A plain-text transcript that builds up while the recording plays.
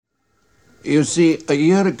You see, a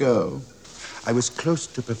year ago, I was close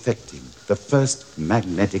to perfecting the first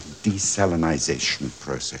magnetic desalinization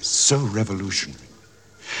process, so revolutionary.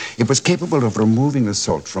 It was capable of removing the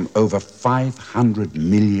salt from over 500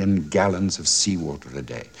 million gallons of seawater a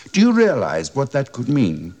day. Do you realize what that could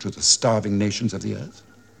mean to the starving nations of the earth?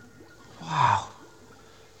 Wow.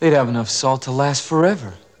 They'd have enough salt to last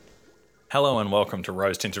forever. Hello and welcome to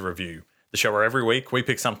Rose Tinted Review, the show where every week we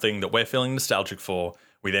pick something that we're feeling nostalgic for,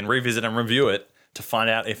 we then revisit and review it to find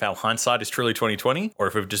out if our hindsight is truly 2020 or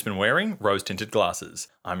if we've just been wearing rose-tinted glasses.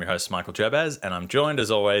 I'm your host, Michael Gerbaz, and I'm joined,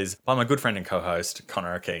 as always, by my good friend and co-host,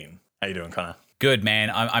 Connor O'Keen. How you doing, Connor? Good, man.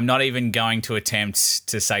 I'm not even going to attempt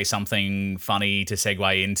to say something funny to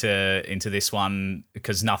segue into this one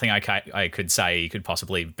because nothing I could say could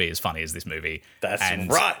possibly be as funny as this movie. That's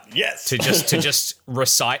right. Yes. To just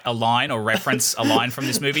recite a line or reference a line from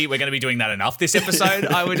this movie, we're going to be doing that enough this episode.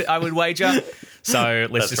 I would wager. So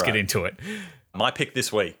let's get into it. My pick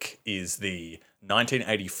this week is the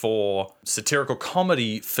 1984 satirical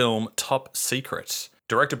comedy film Top Secret,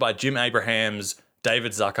 directed by Jim Abrahams,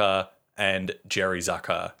 David Zucker, and Jerry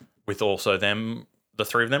Zucker, with also the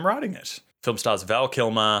three of them writing it. Film stars Val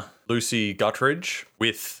Kilmer, Lucy Guttridge,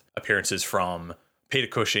 with appearances from Peter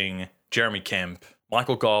Cushing, Jeremy Kemp,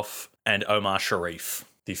 Michael Gough, and Omar Sharif.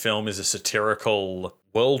 The film is a satirical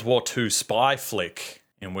World War II spy flick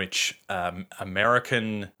in which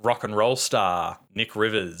American rock and roll star Nick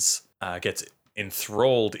Rivers gets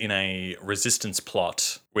enthralled in a resistance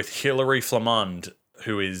plot with Hilary Flamond,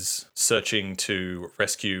 who is searching to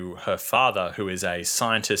rescue her father, who is a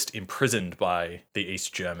scientist imprisoned by the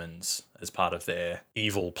East Germans as part of their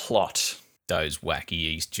evil plot. Those wacky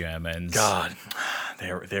East Germans. God,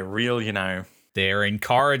 they're real, you know. They're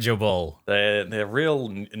incorrigible. They're real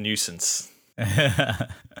nuisance.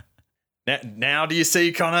 Now do you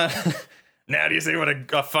see, Connor? Now do you see what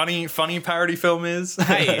a funny parody film is?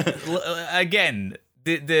 Hey, again,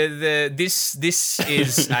 this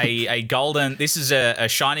is a golden. This is a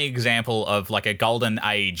shining example of like a golden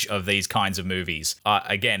age of these kinds of movies.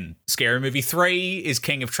 Again, Scary Movie 3 is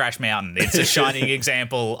King of Trash Mountain. It's a shining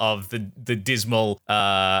example of the dismal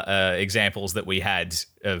examples that we had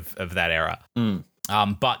of that era.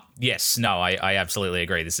 But yes, no, I absolutely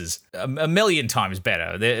agree. This is a million times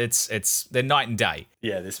better. They're night and day.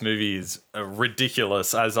 Yeah, this movie is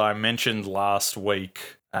ridiculous. As I mentioned last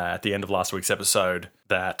week, at the end of last week's episode,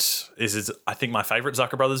 that is I think, my favorite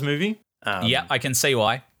Zucker Brothers movie. Yeah, I can see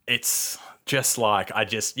why. It's just like,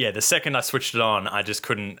 the second I switched it on, I just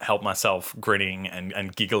couldn't help myself grinning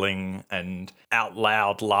and giggling and out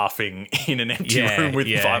loud laughing in an empty room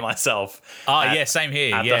by myself. Same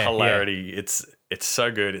here. At the hilarity. Yeah. It's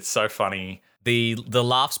so good. It's so funny. The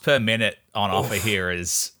laughs per minute on offer here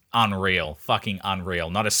is unreal, fucking unreal.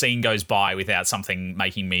 Not a scene goes by without something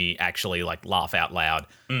making me actually like laugh out loud.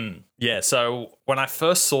 Yeah, so when I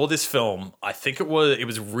first saw this film, I think it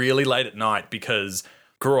was really late at night because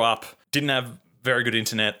grew up, didn't have very good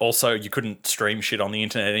internet. Also, you couldn't stream shit on the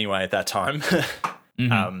internet anyway at that time.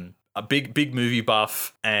 A big movie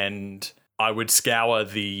buff, and I would scour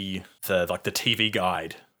the TV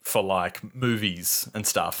guide for like movies and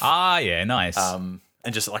stuff. Yeah, nice. And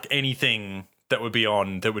just like anything that would be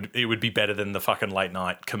on, it would be better than the fucking late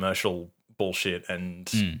night commercial bullshit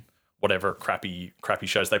and whatever crappy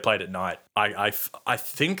shows they played at night. I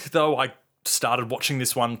think though I started watching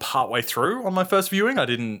this one partway through on my first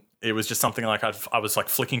viewing. It was just something like I was like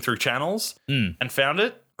flicking through channels and found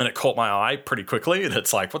it, and it caught my eye pretty quickly. And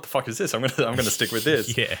it's like, what the fuck is this? I'm gonna stick with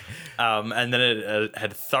this. Yeah. And then it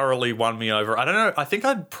had thoroughly won me over. I don't know. I think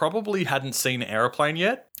I probably hadn't seen Aeroplane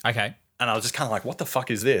yet. Okay. And I was just kind of like, what the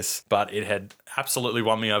fuck is this? But it had absolutely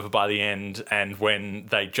won me over by the end. And when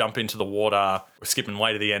they jump into the water, we're skipping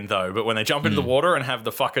way to the end though, but when they jump into the water and have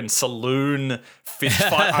the fucking saloon fist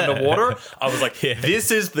fight underwater, I was like,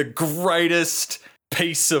 this is the greatest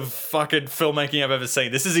piece of fucking filmmaking I've ever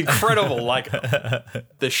seen. This is incredible. Like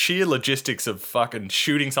the sheer logistics of fucking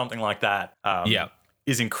shooting something like that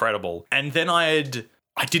is incredible. And then I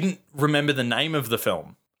didn't remember the name of the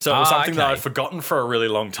film. So it was something that I'd forgotten for a really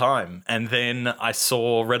long time. And then I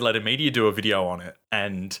saw Red Letter Media do a video on it.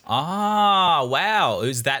 And wow. It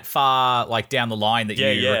was that far like down the line that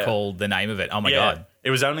you recalled the name of it. Oh my God. It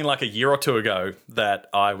was only like a year or two ago that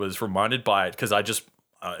I was reminded by it because I just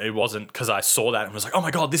it wasn't because I saw that and was like, oh my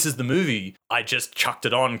God, this is the movie. I just chucked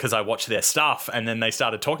it on because I watched their stuff, and then they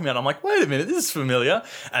started talking about it. I'm like, wait a minute, this is familiar.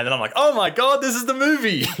 And then I'm like, oh my God, this is the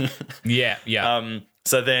movie. Yeah.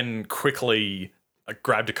 So then quickly I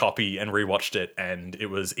grabbed a copy and rewatched it, and it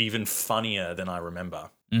was even funnier than I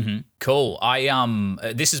remember. Cool.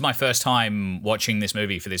 This is my first time watching this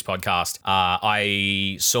movie for this podcast.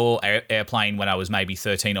 I saw Airplane when I was maybe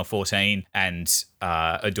 13 or 14 and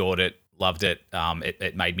adored it. Loved it.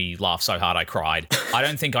 It made me laugh so hard I cried. I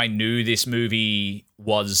don't think I knew this movie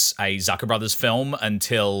was a Zucker Brothers film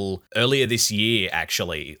until earlier this year,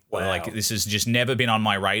 actually. Wow. Like, this has just never been on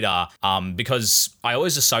my radar because I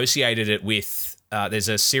always associated it with there's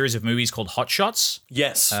a series of movies called Hot Shots.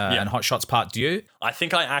 Yes. And Hot Shots Part 2. I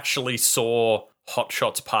think I actually saw Hot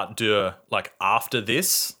Shots Part 2 like after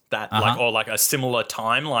this. Like or like a similar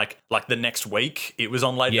time, like the next week. It was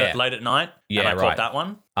on late at night. Yeah, and I caught that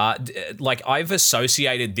one. Like I've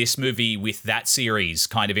associated this movie with that series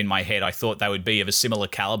kind of in my head. I thought they would be of a similar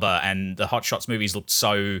caliber, and the Hot Shots movies looked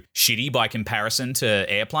so shitty by comparison to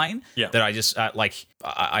Airplane that I just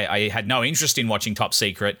I had no interest in watching Top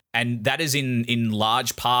Secret, and that is in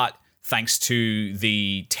large part thanks to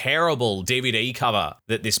the terrible DVD cover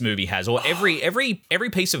that this movie has, or every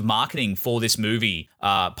piece of marketing for this movie,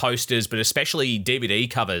 posters, but especially DVD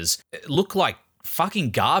covers, look like fucking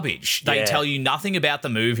garbage. They tell you nothing about the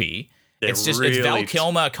movie. It's Val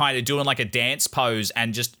Kilmer kind of doing like a dance pose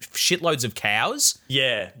and just shitloads of cows.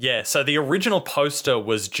 Yeah. So the original poster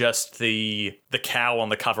was just the cow on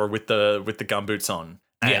the cover with the gumboots on,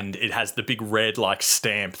 and it has the big red like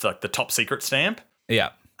stamp, like the Top Secret stamp. Yeah.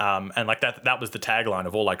 And like that was the tagline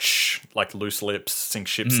of all like like loose lips, sink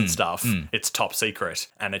ships and stuff. It's Top Secret.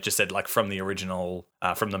 And it just said like from the original,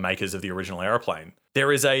 from the makers of the original Airplane.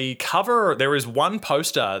 There is one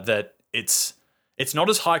poster that it's not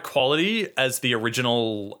as high quality as the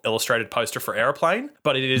original illustrated poster for Airplane,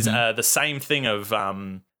 but it is the same thing of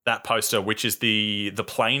that poster, which is the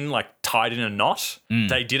plane like tied in a knot.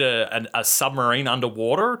 They did a submarine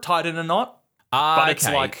underwater tied in a knot. But it's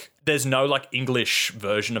like there's no like English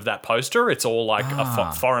version of that poster. It's all like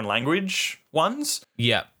a foreign language ones.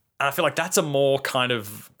 Yeah. And I feel like that's a more kind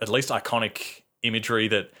of at least iconic imagery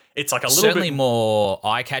that it's like a little certainly bit more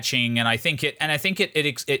eye-catching, and I think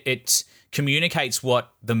it communicates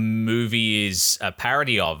what the movie is a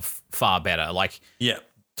parody of far better. Like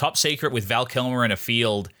Top Secret with Val Kilmer in a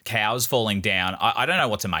field, cows falling down. I don't know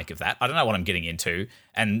what to make of that. I don't know what I'm getting into,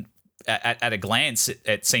 and at a glance,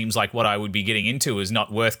 it seems like what I would be getting into is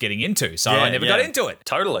not worth getting into. So I never got into it.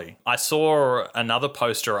 Totally. I saw another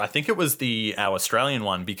poster. I think it was our Australian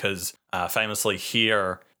one because famously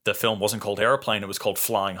here, the film wasn't called Airplane. It was called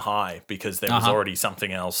Flying High because there was already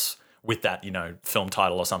something else with that, film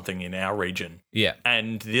title or something in our region. Yeah.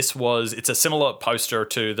 And it's a similar poster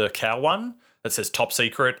to the cow one that says Top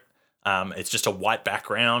Secret. It's just a white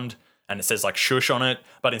background. And it says like shush on it,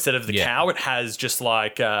 but instead of the cow, it has just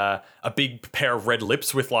like a big pair of red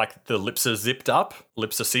lips with like the lips are zipped up,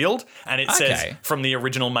 lips are sealed, and it says from the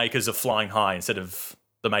original makers of Flying High instead of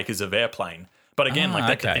the makers of Airplane. But again,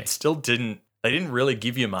 it still didn't really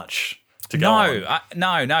give you much to go on.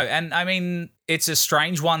 No, and I mean it's a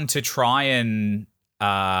strange one to try and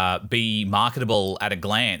be marketable at a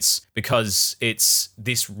glance because it's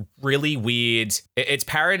this really weird. It's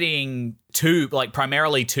parodying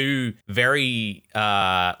primarily two very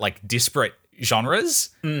disparate genres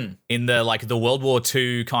in the World War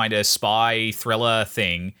II kind of spy thriller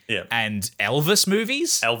thing, and Elvis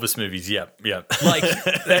movies. Yeah. Like,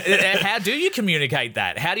 how do you communicate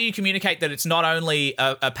that? How do you communicate that it's not only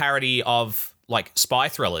a parody of like spy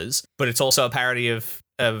thrillers, but it's also a parody of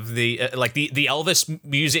the the Elvis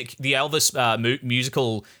music, the Elvis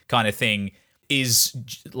musical kind of thing is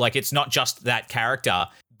like it's not just that character.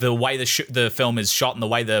 The way the film is shot and the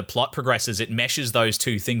way the plot progresses, it meshes those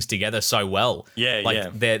two things together so well.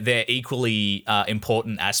 They're equally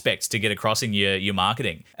important aspects to get across in your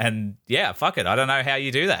marketing. And fuck it, I don't know how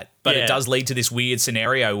you do that, but it does lead to this weird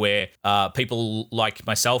scenario where people like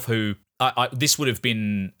myself, who this would have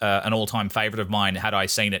been an all-time favorite of mine had I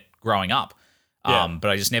seen it growing up. But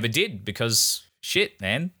I just never did because shit,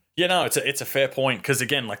 man. Yeah, no, it's a fair point because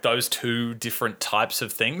again, like those two different types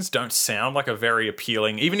of things don't sound like a very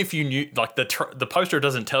appealing. Even if you knew, like the poster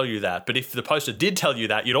doesn't tell you that, but if the poster did tell you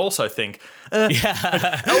that, you'd also think,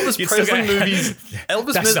 Elvis Presley movies.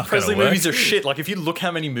 Elvis Presley movies are shit. Like if you look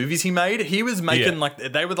how many movies he made, he was making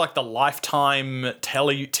they were like the Lifetime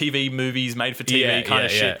TV movies made for TV kind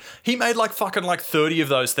of shit. He made like fucking like 30 of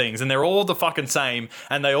those things, and they're all the fucking same,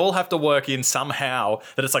 and they all have to work in somehow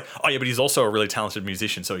that it's like, oh yeah, but he's also a really talented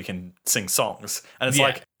musician, so he can sing songs. And it's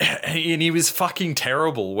like, and he was fucking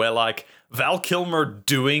terrible, where like Val Kilmer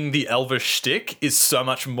doing the Elvis shtick is so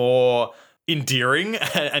much more endearing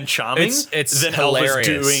and charming than hilarious.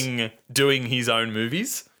 Elvis doing his own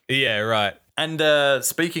movies. Yeah, right. And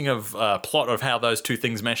speaking of plot of how those two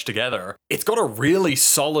things mesh together, it's got a really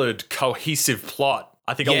solid, cohesive plot.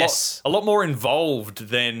 I think Yes. a lot more involved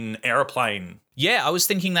than Aeroplane, Yeah, I was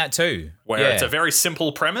thinking that too. where yeah. it's a very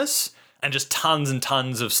simple premise and just tons and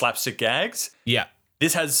tons of slapstick gags. Yeah.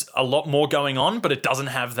 This has a lot more going on, but it doesn't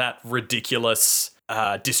have that ridiculous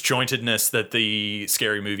disjointedness that the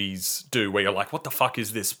scary movies do, where you're like, what the fuck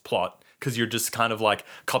is this plot? Because you're just kind of like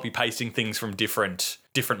copy pasting things from different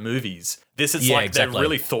movies. This is like exactly. they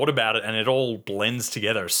really thought about it, and it all blends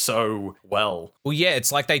together so well. Well, yeah,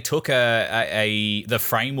 it's like they took the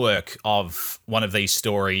framework of one of these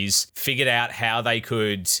stories, figured out how they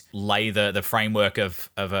could lay the framework of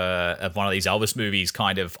one of these Elvis movies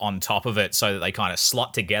kind of on top of it, so that they kind of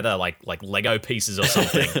slot together like Lego pieces or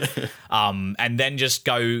something, and then just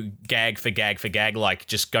go gag for gag for gag, like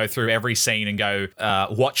just go through every scene and go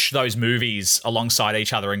watch those movies alongside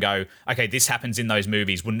each other and go, okay, this happens in those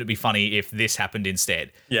movies. Wouldn't it be funny if this happened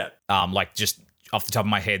instead? Yeah. Like just off the top of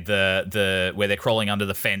my head, the where they're crawling under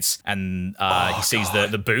the fence and he sees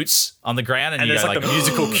the boots on the ground, and you there's go like the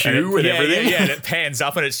musical cue and everything. Yeah, and it pans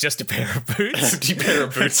up and it's just a pair of boots. Empty pair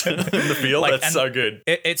of boots in the field. Like, That's and so good.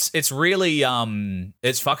 It's really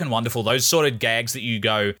it's fucking wonderful. Those sort of gags that you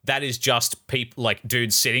go, that is just people like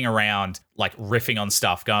dudes sitting around like riffing on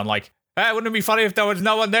stuff, going like, hey, wouldn't it be funny if there was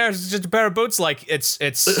no one there? It's just a pair of boots. Like it's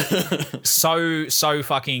so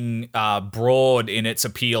fucking broad in its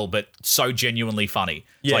appeal, but so genuinely funny.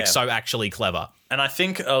 Yeah. Like so actually clever. And I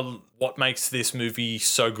think what makes this movie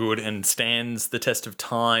so good and stands the test of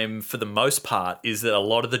time for the most part is that a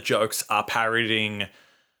lot of the jokes are parodying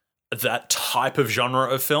that type of genre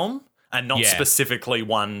of film and not specifically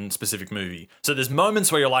one specific movie. So there's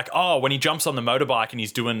moments where you're like, oh, when he jumps on the motorbike and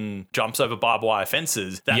he's doing jumps over barbed wire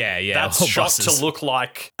fences, that's or shot buses. to look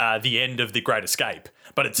like the end of The Great Escape.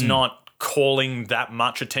 But it's not calling that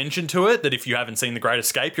much attention to it, that if you haven't seen The Great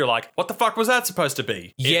Escape, you're like, what the fuck was that supposed to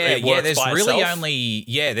be? It works there's by really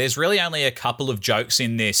itself. there's really only a couple of jokes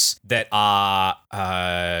in this that are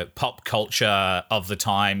pop culture of the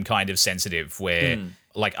time kind of sensitive, where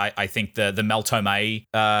like I think the Mel Torme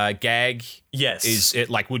gag is it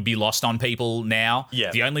like would be lost on people now.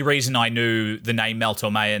 Yeah. The only reason I knew the name Mel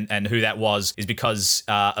Torme and who that was is because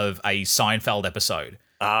of a Seinfeld episode.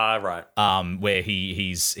 Ah, right. Where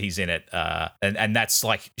he's in it, and that's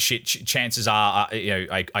like shit. Chances are,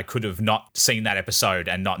 I could have not seen that episode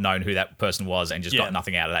and not known who that person was, and just got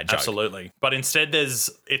nothing out of that joke. Absolutely, but instead,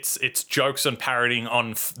 it's jokes and parodying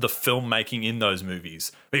on the filmmaking in those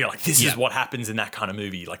movies. Where you're like, this is what happens in that kind of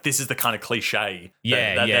movie. Like, this is the kind of cliche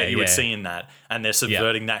that you would see in that, and they're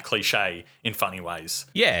subverting that cliche in funny ways.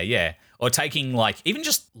 Yeah. Or taking like even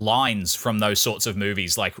just lines from those sorts of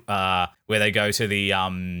movies, like where they go to the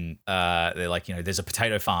they're like, there's a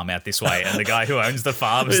potato farm out this way, and the guy who owns the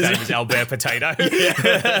farm, his name is Albert Potato.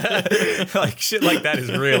 Like shit like that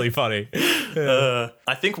is really funny.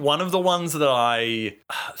 I think one of the ones that I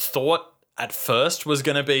thought at first was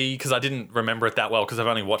going to be, because I didn't remember it that well because I've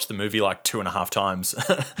only watched the movie like 2.5 times.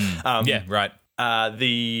 Yeah, right.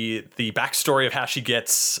 The backstory of how she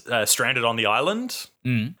gets stranded on the island.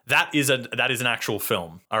 That is an actual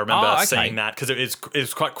film. I remember seeing that because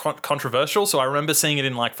it's quite controversial. So I remember seeing it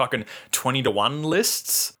in like fucking 20-1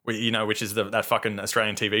 lists, which is that fucking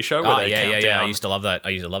Australian TV show. Where they count down. I used to love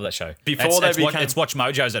that. show. Before it's Watch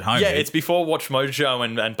Mojo's at home. Yeah, dude. it's before Watch Mojo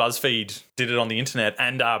and BuzzFeed did it on the internet,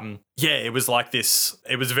 and it was like this.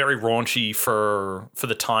 It was very raunchy for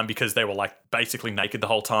the time because they were like basically naked the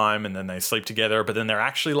whole time, and then they sleep together, but then they're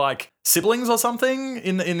actually like siblings or something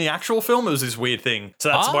in the actual film. It was this weird thing. So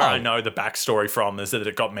that's where I know the backstory from, is that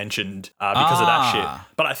it got mentioned because of that shit.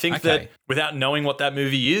 But I think that without knowing what that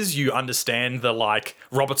movie is, you understand the like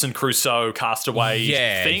Robinson Crusoe castaway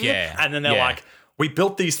thing, and then they're like, we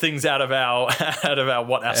built these things out of our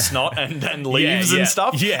snot and leaves and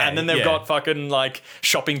stuff. Yeah, and then they've got fucking like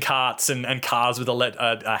shopping carts and cars with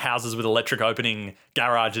houses with electric opening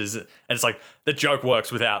garages. And it's like the joke works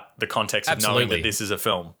without the context of knowing that this is a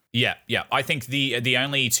film. Yeah. I think the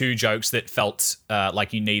only two jokes that felt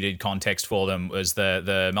like you needed context for them was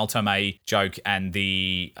the Mel Torme joke and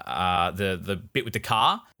the bit with the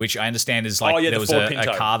car, which I understand is like there was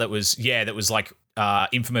a car that was like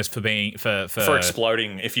infamous for being for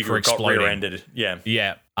exploding if you got rear-ended.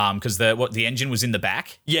 Yeah. Because the engine was in the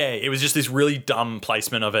back. Yeah, it was just this really dumb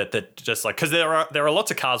placement of it that just like, because there are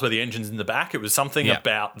lots of cars where the engine's in the back. It was something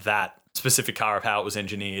about that specific car of how it was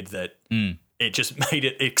engineered that it just made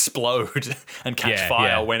it explode and catch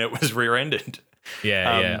fire when it was rear-ended.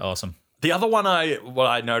 Awesome. The other one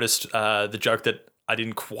I noticed, the joke that I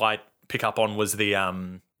didn't quite pick up on was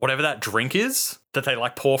the whatever that drink is that they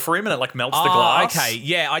like pour for him and it like melts the glass. Okay,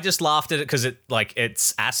 yeah, I just laughed at it because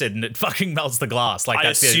it's acid and it fucking melts the glass. Like I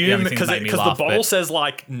that's assume the only thing that made me laugh, the bottle says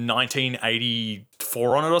like 1984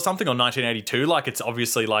 1984 on it or something, or 1982. Like, it's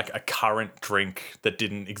obviously like a current drink that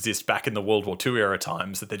didn't exist back in the World War II era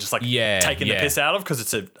times that they're just like taking the piss out of because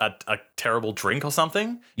it's a terrible drink or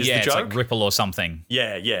something. Is the joke? It's like Ripple or something.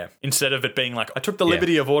 Yeah. Instead of it being like, I took the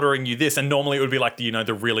liberty of ordering you this, and normally it would be like the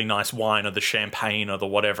really nice wine or the champagne or the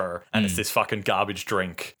whatever, and it's this fucking garbage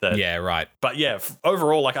drink. Yeah, right. But yeah,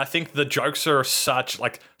 overall, like, I think the jokes are such,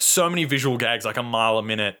 like, so many visual gags, like a mile a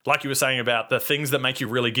minute. Like you were saying about the things that make you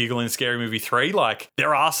really giggle in Scary Movie 3, like,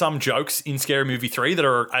 there are some jokes in Scary Movie 3 that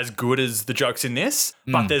are as good as the jokes in this,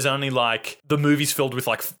 but there's only, like, the movie's filled with,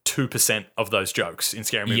 like, 2% of those jokes in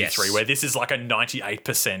Scary Movie 3, where this is, like, a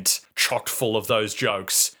 98% chocked full of those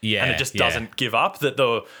jokes. Yeah, and it just doesn't give up. That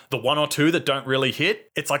the one or two that don't really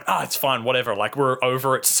hit, it's like, it's fine, whatever. Like, we're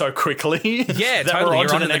over it so quickly. Yeah, that totally. we're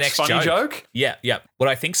You're on to the next funny joke. Yeah. What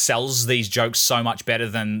I think sells these jokes so much better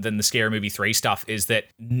than the Scary Movie 3 stuff is that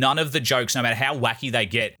none of the jokes, no matter how wacky they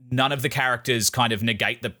get, none of the characters kind of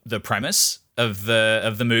negate the premise of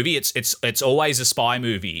the movie. It's always a spy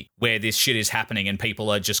movie where this shit is happening and people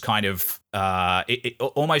are just kind of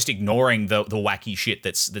almost ignoring the wacky shit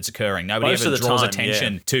that's occurring. Nobody ever draws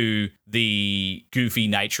attention to the goofy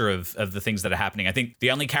nature of the things that are happening. I think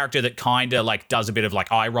the only character that kind of like does a bit of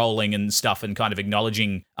like eye rolling and stuff and kind of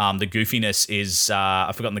acknowledging the goofiness is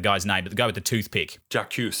I've forgotten the guy's name, but the guy with the toothpick.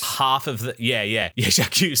 Jacques. Half of the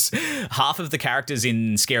Jacques. Half of the characters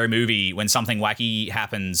in Scary Movie, when something wacky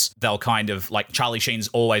happens, they'll kind of like Charlie Sheen's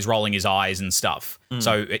always rolling his eyes and stuff.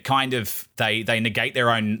 So it kind of they negate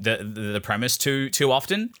their own the premise too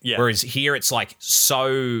often. Yeah. Whereas here it's like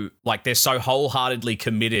so like they're so wholeheartedly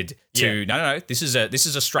committed to no, this is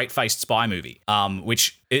a straight-faced spy movie.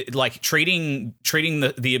 Which like treating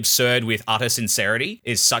the absurd with utter sincerity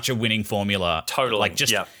is such a winning formula. Totally. Like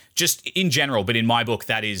just in general, but in my book,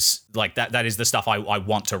 that is like that is the stuff I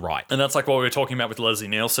want to write. And that's like what we were talking about with Leslie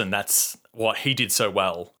Nielsen. That's what he did so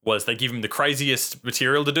well, was they give him the craziest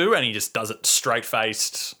material to do and he just does it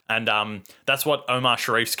straight-faced. And that's what Omar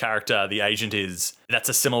Sharif's character, the agent, is. That's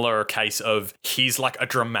a similar case of he's like a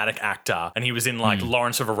dramatic actor and he was in like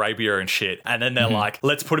Lawrence of Arabia and shit. And then they're like,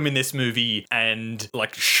 let's put him in this movie and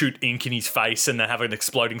like shoot ink in his face and then have an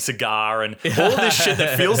exploding cigar and all of this shit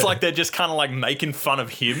that feels like they're just kind of like making fun of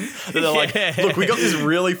him. That they're like, look, we got this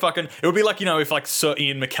really fucking... It would be like, if like Sir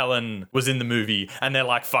Ian McKellen was in the movie and they're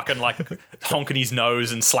like fucking like honking his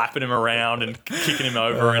nose and slapping him around and kicking him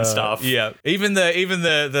over and stuff. Yeah. Even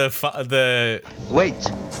the Wait.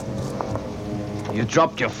 You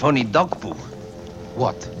dropped your phony dog poo.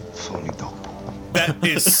 What phony dog poo? that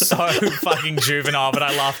is so fucking juvenile, but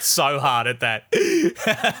I laughed so hard at that.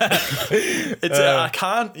 It's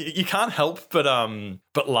you can't help but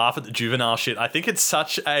laugh at the juvenile shit. I think it's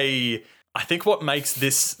I think what makes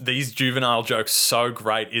these juvenile jokes so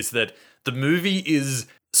great is that the movie is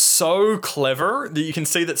so clever that you can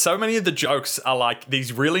see that so many of the jokes are like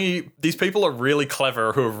these people are really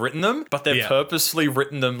clever who have written them, but they've purposely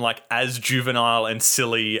written them like as juvenile and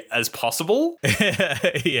silly as possible.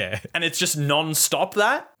 Yeah. And it's just non-stop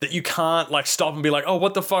that you can't like stop and be like, oh,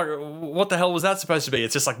 what the fuck, what the hell was that supposed to be?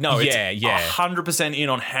 It's just like, no, it's 100% in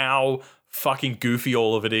on how fucking goofy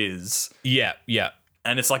all of it is. Yeah, yeah.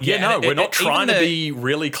 And it's like, we're not trying to be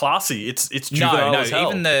really classy. It's juvenile as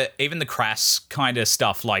hell. Even the crass kind of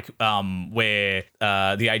stuff, like where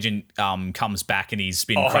the agent comes back and he's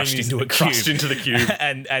been crushed into a cube. Crushed into the cube.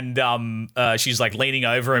 and she's like leaning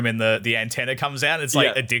over him and the antenna comes out. It's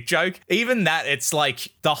like a dick joke. Even that, it's like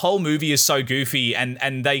the whole movie is so goofy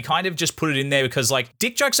and they kind of just put it in there because like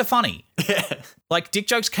dick jokes are funny. Yeah. Like, dick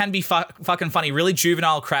jokes can be fucking funny. Really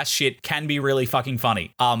juvenile, crass shit can be really fucking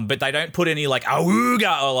funny. But they don't put any, like,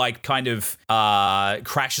 awooga or, like, kind of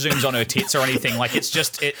crash zooms on her tits or anything. Like, it's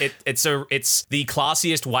just, it's the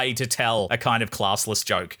classiest way to tell a kind of classless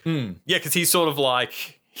joke. Yeah, because he's sort of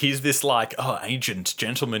like... He's this like, agent,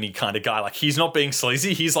 gentleman-y kind of guy. Like, he's not being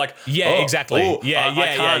sleazy. He's like, exactly.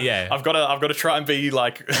 I've got to try and be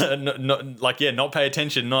like, not pay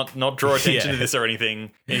attention, not draw attention to this or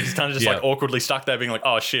anything. And he's kind of just like awkwardly stuck there, being like,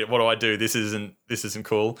 oh shit, what do I do? This isn't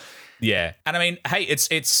cool. Yeah, and I mean, hey, it's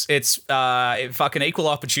fucking equal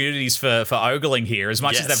opportunities for ogling here. As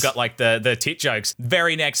much as they've got like the tit jokes,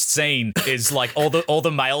 very next scene is like all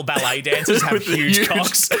the male ballet dancers have huge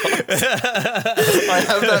cocks. I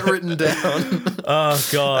have that written down. Oh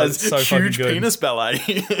god, as so huge fucking good. Penis ballet.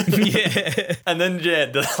 Yeah, and then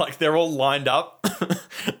they're all lined up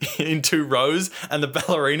in two rows, and the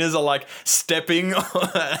ballerinas are like stepping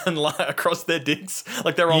and like across their dicks,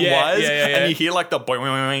 like they're on wires, and you hear like the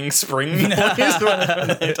boing spring noise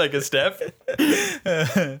when they take a step.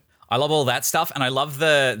 I love all that stuff, and I love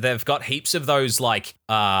they've got heaps of those like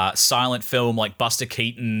silent film, like Buster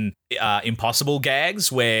Keaton impossible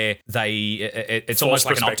gags where it's almost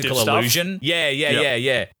like an optical illusion.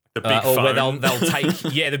 Yeah. The big or phone. where they'll take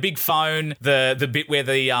the big phone, the bit where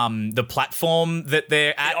the platform that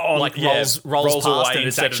they're at rolls past and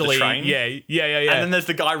it's actually of the train. Yeah. And then there's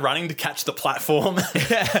the guy running to catch the platform.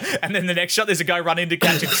 And then the next shot there's a guy running to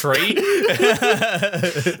catch a tree.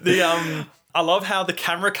 I love how the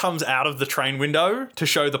camera comes out of the train window to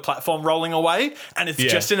show the platform rolling away, and it's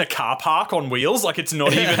just in a car park on wheels. Like it's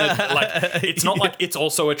not even it's not like it's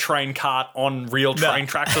also a train cart on real train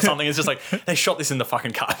tracks or something. It's just like they shot this in the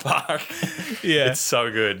fucking car park. Yeah, it's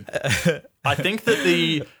so good. I think that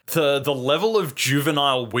the level of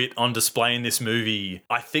juvenile wit on display in this movie,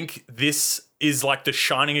 I think this is like the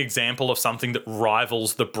shining example of something that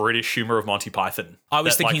rivals the British humor of Monty Python. I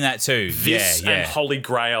was thinking that too. This and Holy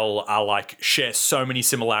Grail are like share so many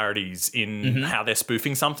similarities in how they're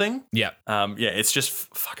spoofing something. Yeah. It's just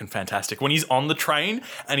fucking fantastic. When he's on the train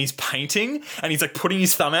and he's painting and he's like putting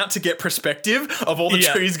his thumb out to get perspective of all the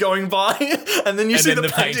trees going by, and then you see the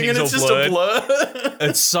painting and it's just a blur.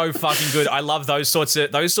 It's so fucking good. I love those sorts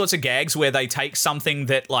of gags where they take something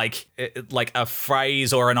that like a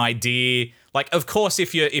phrase or an idea. Like, of course,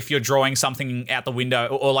 if you're drawing something out the window,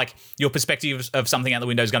 or like your perspective of something out the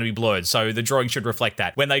window is going to be blurred, so the drawing should reflect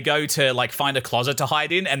that. When they go to like find a closet to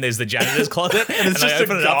hide in, and there's the janitor's closet, and they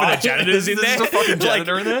open it up and a janitor's in there, there's a fucking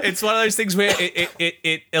janitor in there. It's one of those things where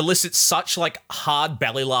it elicits such like hard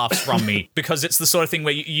belly laughs from me because it's the sort of thing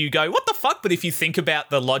where you go, what the fuck? But if you think about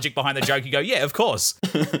the logic behind the joke, you go, yeah, of course.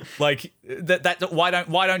 Like that. Why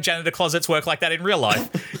don't janitor closets work like that in real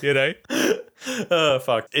life? You know. Oh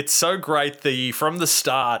fuck! It's so great. From the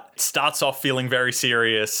start starts off feeling very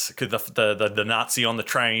serious because the Nazi on the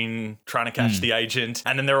train trying to catch the agent,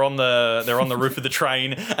 and then they're on the roof of the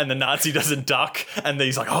train, and the Nazi doesn't duck, and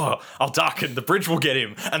he's like, "Oh, I'll duck, and the bridge will get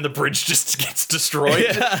him," and the bridge just gets destroyed,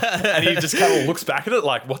 and he just kind of looks back at it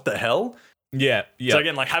like, "What the hell?" Yeah. So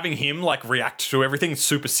again, like having him like react to everything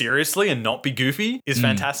super seriously and not be goofy is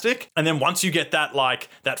fantastic. And then once you get that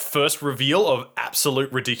first reveal of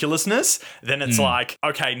absolute ridiculousness, then it's like,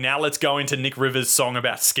 okay, now let's go into Nick Rivers' song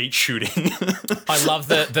about skeet shooting. I love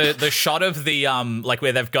the shot of the like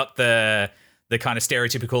where they've got the kind of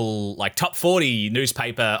stereotypical like top 40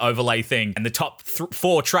 newspaper overlay thing, and the top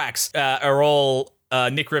 4 tracks are all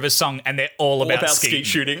Nick Rivers' song, and they're all about skeet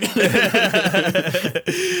shooting.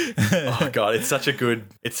 Oh god, it's such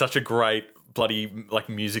a great bloody like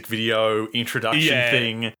music video introduction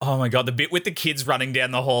thing. Oh my god, the bit with the kids running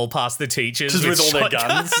down the hall past the teachers just with all their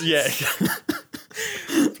guns. Yeah.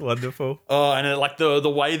 It's wonderful. Oh, and like the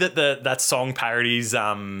way that that song parodies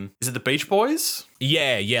is it the Beach Boys?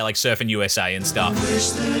 Yeah, like Surfing USA and stuff.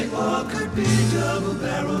 Wish they all could be double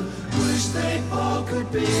barrel. Wish they all could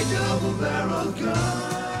be double barrel gun.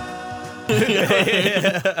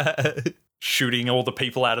 Shooting all the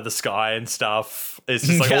people out of the sky and stuff. It's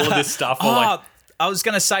just like all of this stuff. I was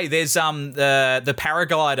gonna say there's the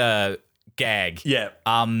paraglider gag. Yeah.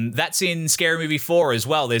 That's in Scary Movie 4 as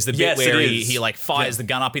well. There's the bit where he like fires the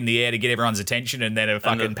gun up in the air to get everyone's attention, and then a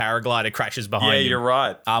fucking paraglider crashes behind him. Yeah, you're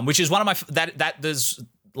right. Which is one of my that does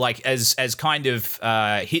like as kind of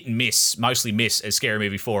hit and miss, mostly miss as Scary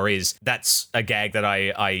Movie 4 is. That's a gag that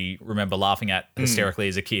I remember laughing at hysterically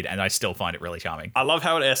as a kid, and I still find it really charming. I love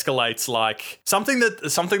how it escalates. Like something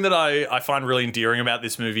that I find really endearing about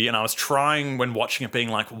this movie, and I was trying when watching it, being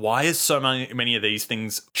like, why is so many of these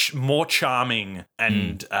things more charming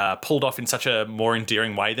and pulled off in such a more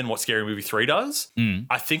endearing way than what Scary Movie 3 does?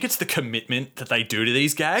 I think it's the commitment that they do to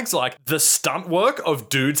these gags, like the stunt work of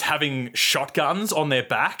dudes having shotguns on their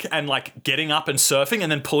back and like getting up and surfing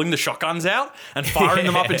and then pulling the shotguns out and firing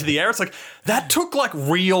them up into the air. It's like that took like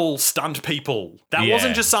real stunt people. That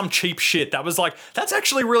wasn't just some cheap shit. That was like, that's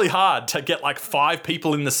actually really hard to get like 5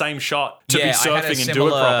 people in the same shot to be surfing and do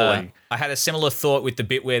it properly. I had a similar thought with the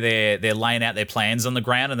bit where they're laying out their plans on the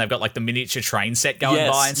ground and they've got like the miniature train set going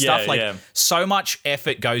by and stuff. So much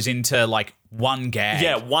effort goes into like one gag.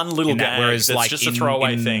 Yeah, one little gag. Whereas that's like just a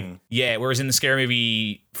throwaway thing. Yeah, whereas in the Scary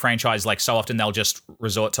Movie franchise, like so often they'll just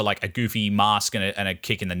resort to like a goofy mask and a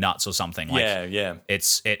kick in the nuts or something. Like,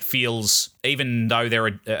 it feels, even though there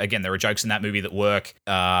are jokes in that movie that work,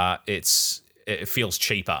 it feels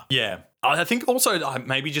cheaper. Yeah. I think also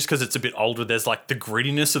maybe just because it's a bit older, there's like the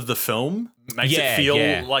grittiness of the film makes it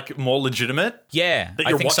feel like more legitimate. Yeah, that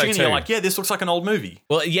you're watching and you're like, yeah, this looks like an old movie.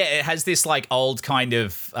 Well, yeah, it has this like old kind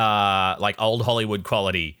of like old Hollywood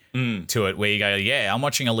quality to it, where you go, yeah, I'm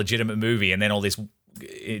watching a legitimate movie, and then all this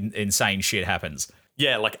insane shit happens.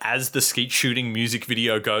 yeah, like as the skeet shooting music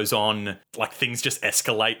video goes on, like things just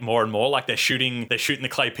escalate more and more. Like they're shooting the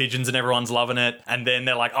clay pigeons and everyone's loving it. And then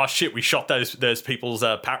they're like, oh shit, we shot those people's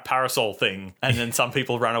parasol thing. And then some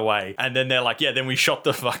people run away. And then they're like, yeah, then we shot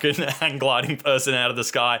the fucking hang gliding person out of the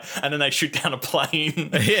sky. And then they shoot down a plane.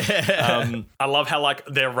 Yeah. I love how like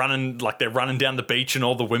they're running down the beach and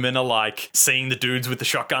all the women are like seeing the dudes with the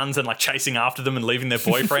shotguns and like chasing after them and leaving their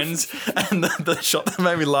boyfriends. And the shot that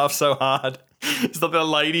made me laugh so hard is that the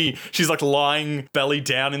lady, she's like lying belly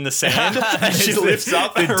down in the sand and she lifts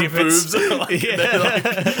up and her boobs are like,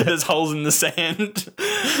 there's holes in the sand.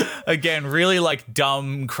 Again, really like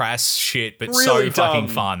dumb, crass shit, but Really so fucking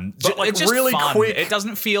dumb. fun. But, like, It's just really fun. quick. It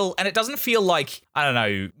doesn't feel like, I don't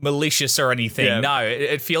know, malicious or anything. Yeah. No,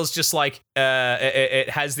 it feels just like it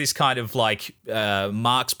has this kind of like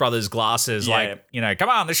Marx Brothers glasses, Yeah. like, you know, come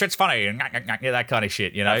on, this shit's funny, and that kind of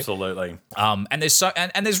shit, you know. Absolutely. And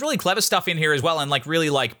there's really clever stuff in here as well, and like really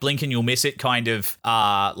like blink and you'll miss it kind of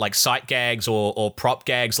like sight gags or prop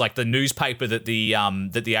gags, like the newspaper that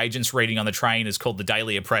the agent's reading on the train is called the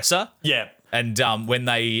Daily Oppressor. Yeah. And when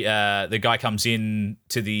the guy comes in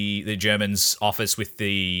to the German's office with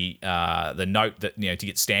the note that, you know, to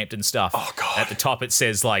get stamped and stuff. Oh, God. At the top it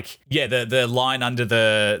says like, yeah, the line under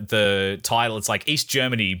the title, it's like East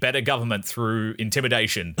Germany, better government through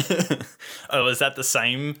intimidation. Oh, is that the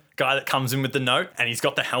same guy that comes in with the note and he's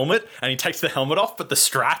got the helmet and he takes the helmet off, but the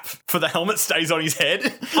strap for the helmet stays on his head?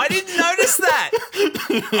 I didn't notice that.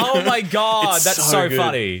 Oh my God, It's that's so so good.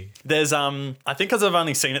 funny. There's I think because I've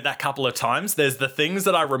only seen it that couple of times, there's the things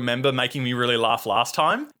that I remember making me really laugh last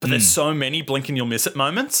time, but there's so many blink and you'll miss it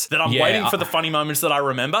moments that I'm Yeah, waiting for the funny moments that I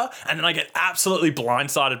remember, and then I get absolutely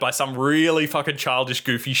blindsided by some really fucking childish,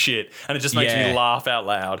 goofy shit, and it just makes me Yeah. laugh out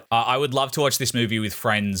loud. I would love to watch this movie with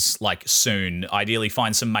friends like soon. Ideally,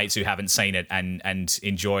 find some mates who haven't seen it and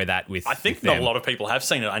enjoy that with. I think with not them. a lot of people have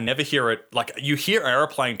seen it. I never hear it. Like, you hear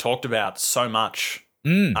Aeroplane talked about so much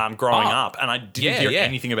growing up, and I didn't hear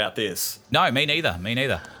anything about this. No, me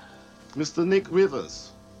neither. Mr. Nick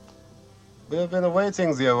Rivers. We have been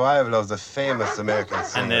awaiting the arrival of the famous American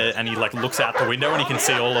singer. And he like looks out the window and he can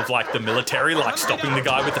see all of like the military like stopping the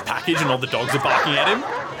guy with the package, and all the dogs are barking at him.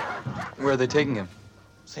 Where are they taking him?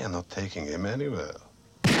 They are not taking him anywhere.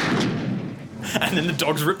 And then the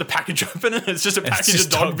dogs rip the package open and it's just a package just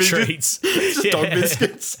of dog dog biscuits. treats. It's just dog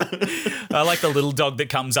biscuits. I like the little dog that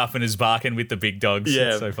comes up and is barking with the big dogs. Yeah.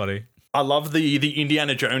 It's so funny. I love the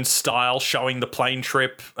Indiana Jones style, showing the plane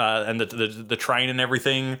trip and the train and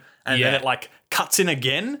everything. And then Yeah. it like cuts in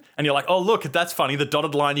again and you're like, oh, look, that's funny. The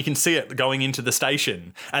dotted line, you can see it going into the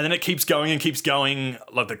station. And then it keeps going,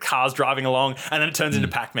 like the car's driving along, and then it turns into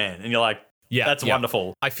Pac-Man. And you're like, Yeah, that's yeah.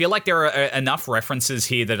 wonderful. I feel like there are enough references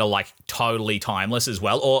here that are like totally timeless as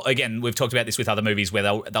well. Or again, we've talked about this with other movies where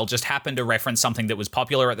they'll just happen to reference something that was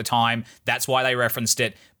popular at the time. That's why they referenced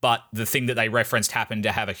it. But the thing that they referenced happened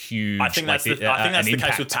to have a huge. I think that's the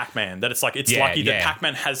case with Pac-Man. That it's like it's lucky that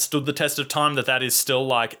Pac-Man has stood the test of time. That is still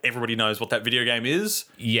like everybody knows what that video game is.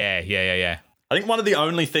 Yeah. I think one of the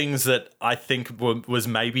only things that I think was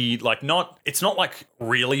maybe like it's not like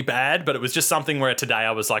really bad, but it was just something where today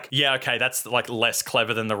I was like, yeah, okay, that's like less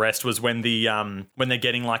clever than the rest, was when when they're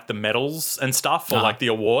getting like the medals and stuff or like the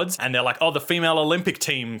awards, and they're like, oh, the female Olympic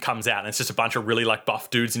team comes out and it's just a bunch of really like buff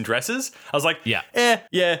dudes in dresses. I was like,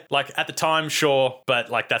 yeah, like at the time, sure, but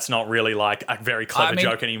like that's not really like a very clever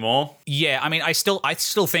joke anymore. Yeah, I mean, I still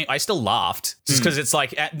laughed just because it's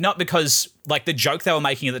like not because like the joke they were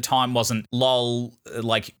making at the time wasn't lol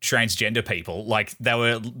like transgender people, like they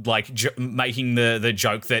were like making the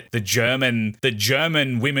joke that the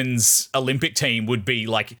German women's Olympic team would be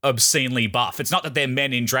like obscenely buff. It's not that they're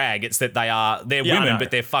men in drag, it's that they're women, but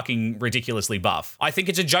they're fucking ridiculously buff. I think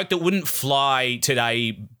it's a joke that wouldn't fly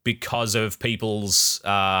today because of people's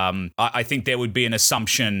I think there would be an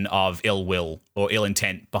assumption of ill will or ill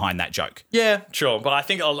intent behind that joke. Yeah, sure. But I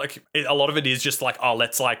think like a lot of it is just like, oh,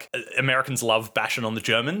 let's like Americans love bashing on the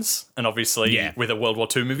Germans. And obviously with a World War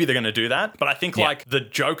II movie, they're going to do that. But I think like the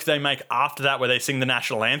joke they make after that where they sing the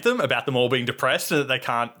national anthem about them all being depressed and that they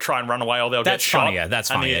can't try and run away or they'll get shot. That's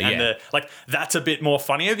funnier. Like that's a bit more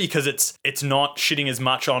funnier because it's not shitting as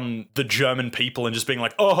much on the German people and just being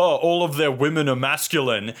like, oh, all of their women are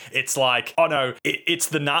masculine. It's like, oh no, it's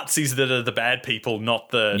the Nazis that are the bad people,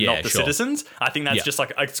 not the citizens. I think that's just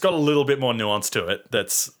like, it's got a little bit more nuance to it.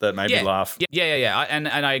 That made me laugh. Yeah. And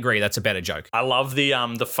I agree. That's a better joke. I love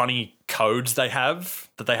the funny codes they have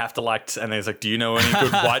that they have to like, and there's like, do you know any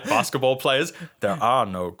good white basketball players? There are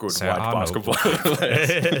no good white basketball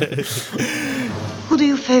players. Who do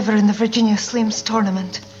you favor in the Virginia Slims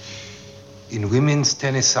tournament? In women's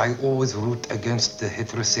tennis, I always root against the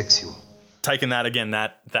heterosexual. taking that again,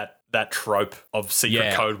 that trope of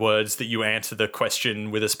secret code words that you answer the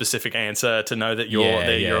question with a specific answer to know that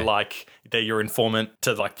you're like they're your informant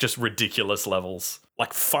to like just ridiculous levels.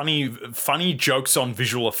 Like funny jokes on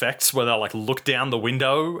visual effects where they'll like look down the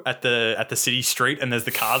window at the city street and there's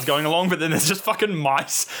the cars going along, but then there's just fucking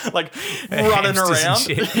mice like running around.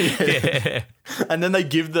 Yeah. And then they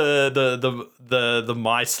give the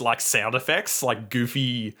mice like sound effects, like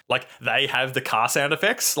goofy, like they have the car sound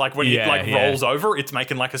effects. Like when he rolls over, it's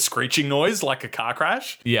making like a screeching noise, like a car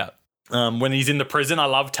crash. Yeah. When he's in the prison, I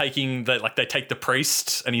love they take the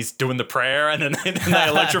priest and he's doing the prayer and then they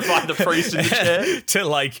electrify the priest in the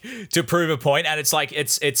chair to prove a point. And it's like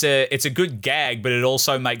it's a good gag, but it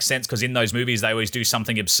also makes sense because in those movies they always do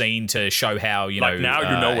something obscene to show how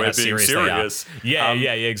now we're being serious. Yeah,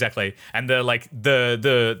 exactly. And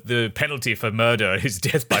the penalty for murder is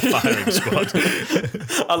death by firing squad.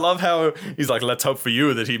 I love how he's like, let's hope for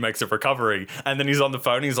you that he makes a recovery, and then he's on the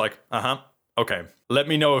phone. He's like, okay, let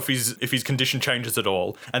me know if his condition changes at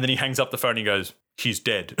all. And then he hangs up the phone and he goes, he's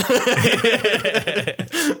dead. I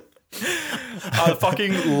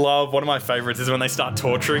fucking love, one of my favorites is when they start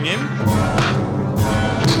torturing him.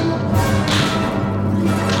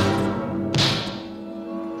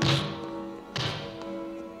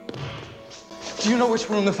 Do you know which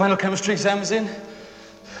room the final chemistry exam is in?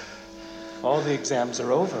 All the exams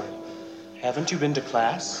are over. Haven't you been to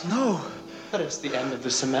class? No. But it's the end of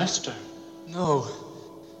the semester. No,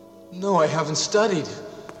 I haven't studied.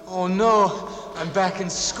 Oh no, I'm back in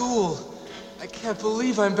school. I can't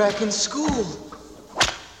believe I'm back in school.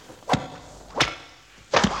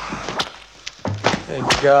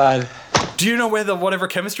 Thank God. Do you know where the whatever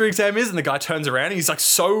chemistry exam is? And the guy turns around and he's like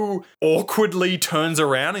so awkwardly turns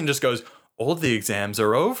around and just goes, all the exams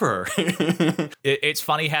are over. It's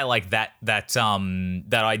funny how like that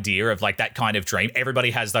idea of like that kind of dream,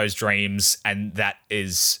 everybody has those dreams, and that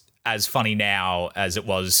is as funny now as it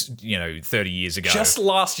was, 30 years ago. Just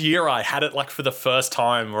last year I had it like for the first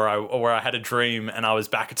time where I had a dream and I was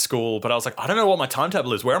back at school, but I was like, I don't know what my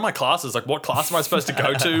timetable is. Where are my classes? Like, what class am I supposed to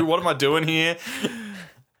go to? What am I doing here?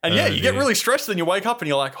 And you get really stressed and you wake up and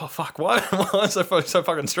you're like, oh fuck, why am I so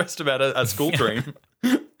fucking stressed about a school dream?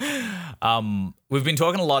 We've been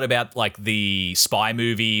talking a lot about like the spy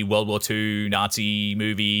movie, World War II, Nazi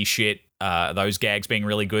movie shit. Those gags being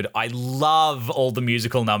really good. I love all the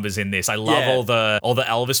musical numbers in this. I love all the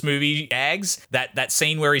Elvis movie gags. That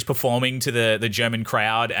scene where he's performing to the German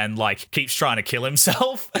crowd and like keeps trying to kill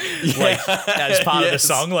himself, like as part of the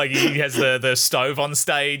song. Like he has the stove on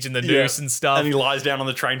stage and the noose and stuff, and he lies down on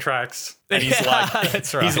the train tracks. And he's like,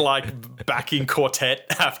 that's right. He's like backing quartet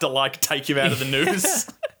have to like take him out of the noose.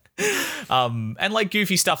 And like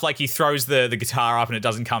goofy stuff, like he throws the guitar up and it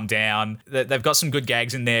doesn't come down. They've got some good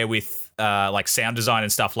gags in there with like sound design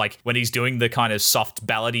and stuff. Like when he's doing the kind of soft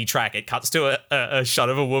ballady track, it cuts to a shot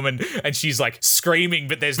of a woman and she's like screaming,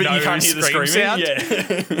 but there's no you can't hear the scream sound. Yeah.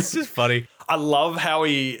 It's just funny. I love how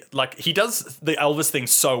he does the Elvis thing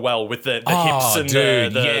so well with the hips and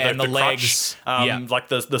the legs, like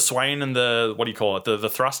the swaying and the, what do you call it, the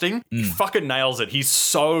thrusting. He fucking nails it. He's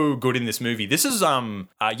so good in this movie. This is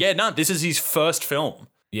this is his first film.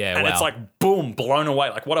 Yeah, and it's like boom, blown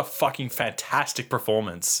away. Like what a fucking fantastic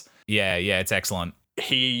performance. Yeah, it's excellent.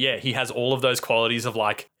 He has all of those qualities of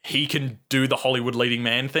like he can do the Hollywood leading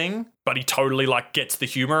man thing, but he totally like gets the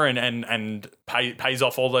humor and pays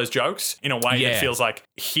off all those jokes in a way that feels like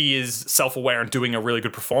he is self-aware and doing a really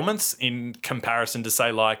good performance in comparison to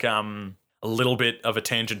say like a little bit of a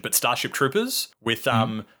tangent, but Starship Troopers with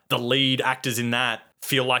the lead actors in that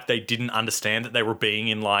feel like they didn't understand that they were being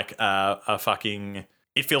in like a fucking,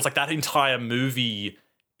 it feels like that entire movie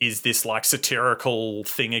is this like satirical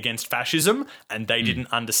thing against fascism, and they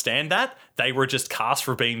didn't understand that. They were just cast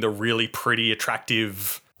for being the really pretty,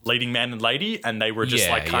 attractive leading man and lady, and they were just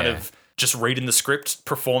kind of just reading the script,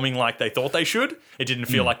 performing like they thought they should. It didn't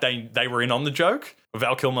feel like they were in on the joke.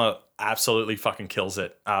 Val Kilmer absolutely fucking kills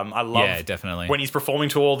it. I love definitely when he's performing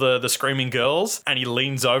to all the screaming girls and he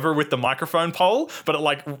leans over with the microphone pole, but it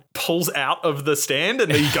like pulls out of the stand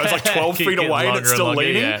and he goes like 12 feet away and it's still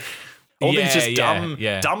leaning. All these just dumb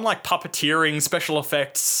like puppeteering, special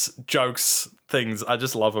effects, jokes, things. I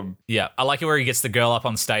just love them. Yeah, I like it where he gets the girl up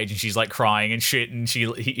on stage and she's like crying and shit, and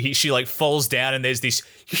she like falls down and there's this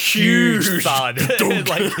huge thud,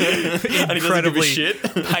 like incredibly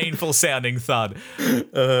painful sounding thud.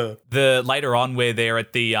 The later on where they're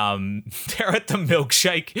at the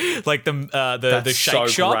milkshake, like the shake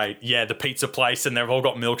shop. Great. Yeah, the pizza place, and they've all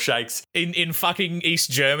got milkshakes in fucking East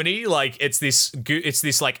Germany. Like it's this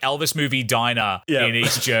like Elvis movie diner in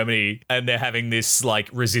East Germany, and they're having this like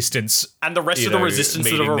resistance, and the rest rest of the resistance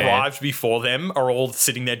that have arrived before them are all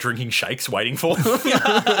sitting there drinking shakes, waiting for them.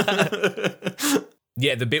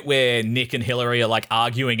 Yeah, the bit where Nick and Hillary are like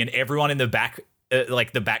arguing, and everyone in the back,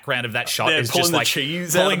 like the background of that shot is just like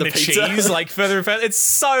pulling the cheese like further and further. It's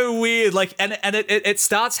so weird. Like, and it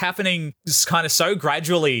starts happening kind of so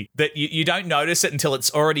gradually that you don't notice it until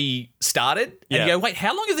it's already started. And you go, wait,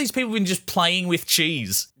 how long have these people been just playing with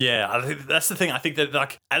cheese? Yeah, I think that's the thing. I think that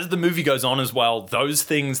like as the movie goes on as well, those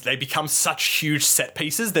things, they become such huge set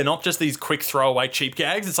pieces. They're not just these quick throwaway cheap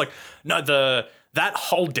gags. It's like, no, that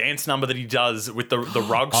whole dance number that he does with the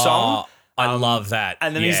rug song. I love that.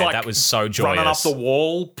 And then he's like, that was so joyous. Running up the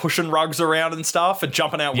wall, pushing rugs around and stuff, and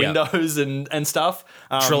jumping out windows and stuff.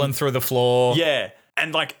 Drilling through the floor. Yeah.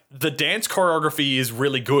 And like the dance choreography is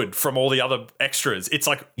really good from all the other extras. It's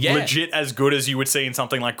like legit as good as you would see in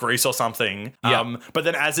something like Grease or something. But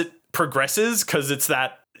then as it progresses, because it's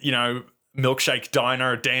that, you know, milkshake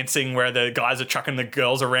diner dancing where the guys are chucking the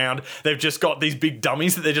girls around, they've just got these big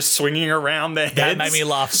dummies that they're just swinging around their heads. That made me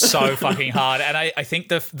laugh so fucking hard. And I think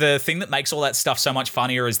the thing that makes all that stuff so much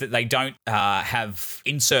funnier is that they don't have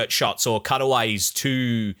insert shots or cutaways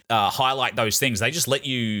to highlight those things. They just let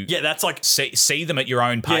you that's like see them at your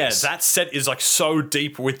own pace. Yeah, that set is like so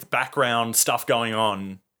deep with background stuff going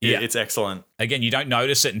on. Yeah, it's excellent. Again, you don't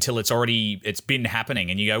notice it until it's been happening,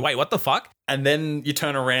 and you go, "Wait, what the fuck?" And then you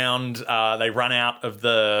turn around, they run out of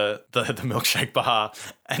the milkshake bar,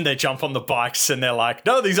 and they jump on the bikes, and they're like,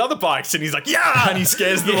 "No, these other bikes!" And he's like, "Yeah!" And he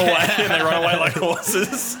scares them away, and they run away like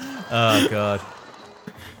horses. Oh god.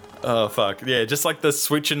 Oh fuck yeah! Just like the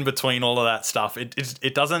switching between all of that stuff,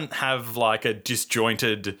 it doesn't have like a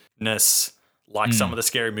disjointedness like some of the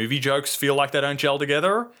Scary Movie jokes feel like they don't gel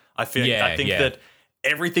together. I think that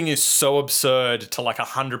everything is so absurd to like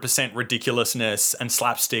 100% ridiculousness and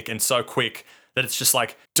slapstick and so quick that it's just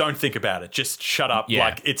like, don't think about it. Just shut up. Yeah,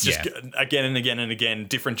 like it's just again and again and again,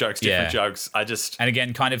 different jokes. And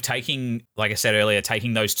again, kind of taking, like I said earlier,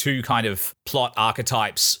 taking those two kind of plot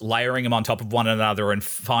archetypes, layering them on top of one another and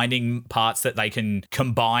finding parts that they can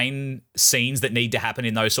combine scenes that need to happen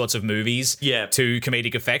in those sorts of movies to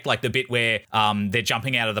comedic effect. Like the bit where they're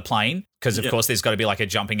jumping out of the plane. Because, of course, there's got to be like a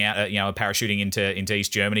jumping out, a parachuting into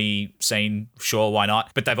East Germany scene. Sure, why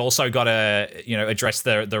not? But they've also got to, address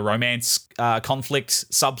the romance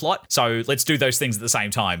conflict subplot. So let's do those things at the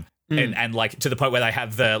same time. And like to the point where they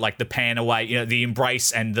have the pan away, the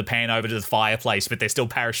embrace and the pan over to the fireplace, but they're still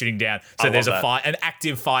parachuting down. So there's an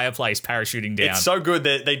active fireplace parachuting down. It's so good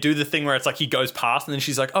that they do the thing where it's like he goes past and then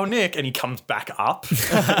she's like, "Oh, Nick," and he comes back up.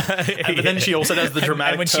 But then she also does the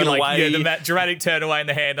dramatic turn away. The dramatic turn away and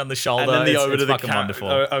the hand on the shoulder. And then over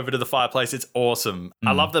to the fireplace. It's awesome.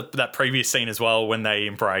 I love that previous scene as well when they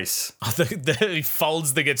embrace. He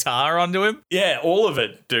folds the guitar onto him. Yeah, all of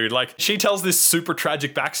it, dude. Like she tells this super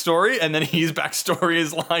tragic backstory. And then his backstory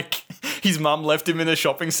is like his mum left him in a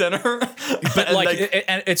shopping center. But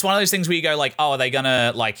and it's one of those things where you go like, oh, are they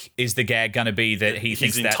gonna is the gag gonna be that he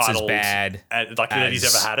thinks that's as bad that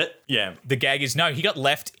he's ever had it? Yeah. The gag is no, he got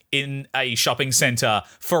left in a shopping center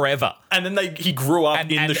forever, and then he grew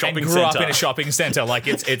up in the shopping center. Grew up in a shopping center. Like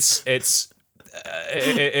it's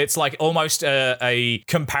like almost a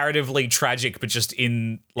comparatively tragic, but just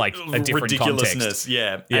in like a different ridiculousness. Context.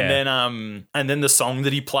 Yeah. And then the song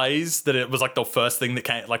that he plays, that it was like the first thing that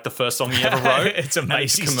came, like the first song he ever wrote. It's a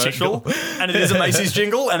Macy's commercial, jingle. And it is a Macy's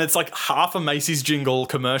jingle, and it's like half a Macy's jingle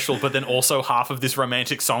commercial, but then also half of this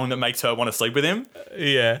romantic song that makes her want to sleep with him.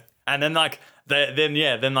 Yeah. And then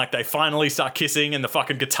then they finally start kissing, and the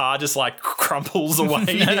fucking guitar just like crumples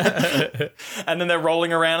away. And then they're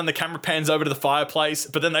rolling around, and the camera pans over to the fireplace,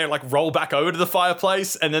 but then they like roll back over to the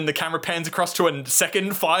fireplace, and then the camera pans across to a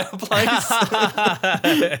second fireplace.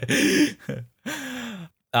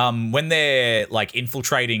 When they're like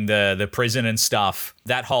infiltrating the prison and stuff,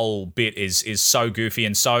 that whole bit is so goofy,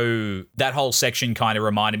 and so that whole section kind of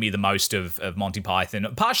reminded me the most of Monty Python,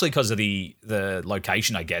 partially because of the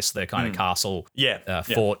location, I guess, the kind of castle,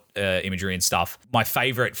 fort imagery and stuff. My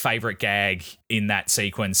favorite gag in that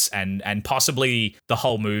sequence, and possibly the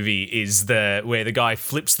whole movie, is where the guy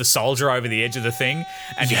flips the soldier over the edge of the thing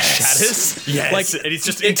and he shatters. Yes, like and it's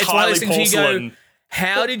just entirely porcelain.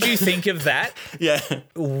 How did you think of that? Yeah.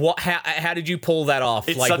 How did you pull that off?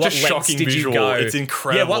 It's such a shocking visual. It's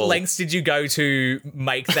incredible. Yeah, what lengths did you go to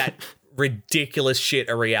make that ridiculous shit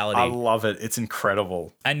a reality? I love it. It's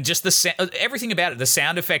incredible. And just everything about it, the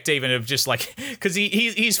sound effect even of just like, because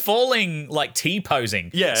he's falling like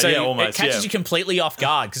T-posing. Yeah, so almost. It catches you completely off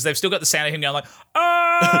guard because they've still got the sound of him going like,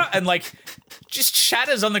 ah, and like just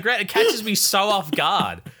shatters on the ground. It catches me so off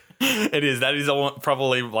guard. It is. That is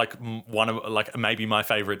probably like one of like maybe my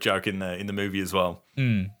favorite joke in the movie as well.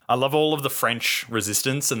 I love all of the French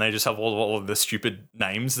resistance, and they just have all of the stupid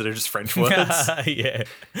names that are just French words. Yeah.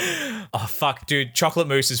 Oh fuck, dude! Chocolate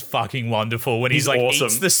Mousse is fucking wonderful when he's like awesome.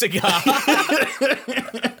 eats the cigar.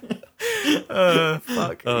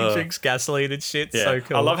 Fuck. He drinks gasoline and shit. Yeah. So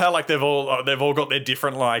cool. I love how like they've all got their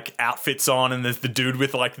different like outfits on, and there's the dude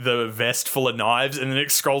with like the vest full of knives, and then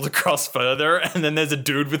it scrolls across further, and then there's a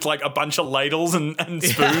dude with like a bunch of ladles and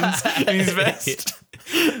spoons in his vest.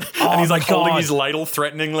 And he's like holding his ladle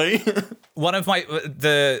threateningly. One of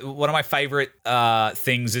my favorite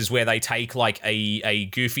things is where they take like a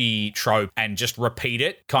goofy trope and just repeat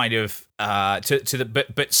it, kind of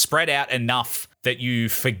but spread out enough that you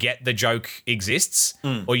forget the joke exists,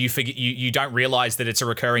 or you don't realize that it's a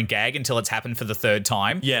recurring gag until it's happened for the third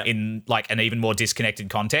time. Yeah. In like an even more disconnected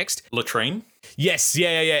context. Latrine. Yes, yeah.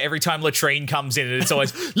 Every time Latrine comes in, and it's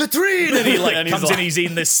always Latrine, and he like And comes in, he's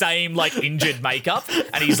in the same like injured makeup,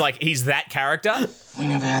 and he's that character. We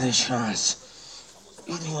never had a chance.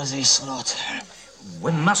 It was a slaughter.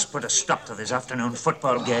 We must put a stop to this afternoon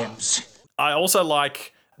football games. I also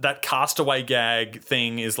like that castaway gag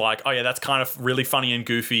thing is like, oh yeah, that's kind of really funny and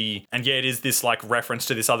goofy, and yeah, it is this like reference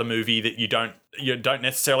to this other movie that you don't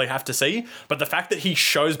necessarily have to see. But the fact that he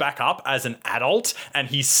shows back up as an adult and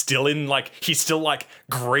he's still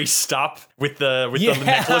greased up with the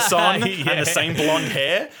necklace on and the same blonde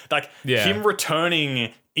hair, like him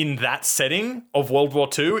returning in that setting of World War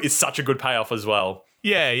II is such a good payoff as well.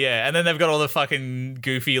 Yeah. And then they've got all the fucking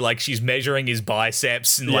goofy, like she's measuring his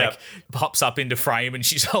biceps and like pops up into frame and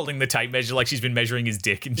she's holding the tape measure like she's been measuring his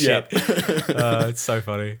dick and shit. It's so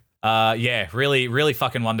funny. Really, really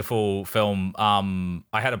fucking wonderful film.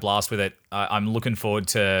 I had a blast with it. I'm looking forward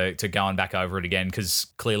to going back over it again because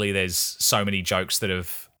clearly there's so many jokes that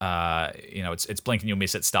have it's blink and you'll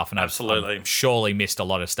miss it stuff, and I've surely missed a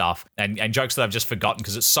lot of stuff and jokes that I've just forgotten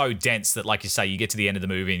because it's so dense that, like you say, you get to the end of the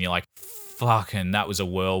movie and you're like, fucking, that was a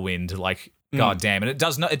whirlwind. Like, god damn, and it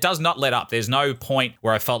does not let up. There's no point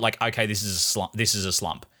where I felt like, okay, this is a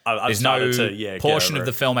slump. There's no portion of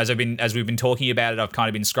the film as we've been talking about it. I've kind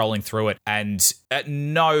of been scrolling through it, and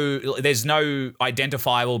there's no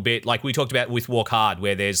identifiable bit like we talked about with Walk Hard,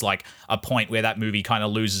 where there's like a point where that movie kind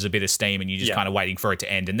of loses a bit of steam, and you're just kind of waiting for it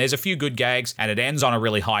to end. And there's a few good gags, and it ends on a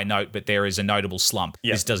really high note, but there is a notable slump.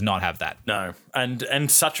 Yep. This does not have that. No, and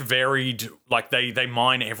such varied, like they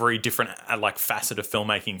mine every different like facet of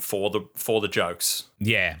filmmaking for the jokes.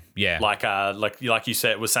 Yeah. Like you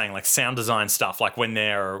said, was saying like sound design stuff, like when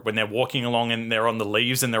they're walking along and they're on the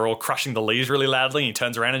leaves and they're all crushing the leaves really loudly, and he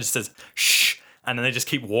turns around and just says shh, and then they just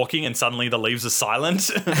keep walking and suddenly the leaves are silent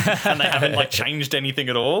and they haven't like changed anything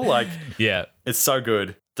at all. Like, yeah, it's so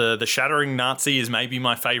good. The shattering Nazi is maybe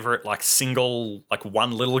my favorite like single like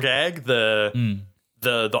one little gag.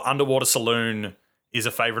 The underwater saloon is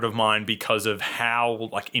a favorite of mine because of how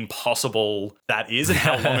like impossible that is and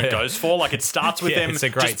how long it goes for. Like it starts with them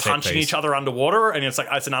just punching each other underwater, and it's like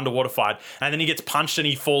it's an underwater fight, and then he gets punched and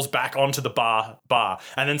he falls back onto the bar,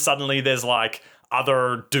 and then suddenly there's like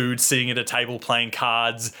other dudes sitting at a table playing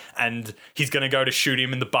cards, and he's gonna go to shoot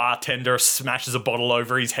him, and the bartender smashes a bottle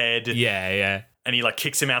over his head. Yeah. And he like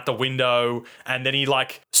kicks him out the window, and then he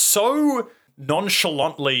like so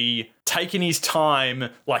nonchalantly taking his time,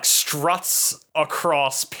 like struts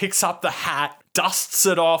across, picks up the hat, dusts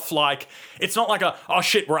it off. Like it's not like oh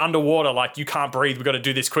shit, we're underwater, like you can't breathe, we've got to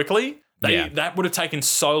do this quickly. That would have taken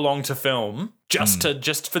so long to film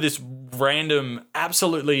just for this random,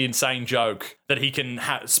 absolutely insane joke that he can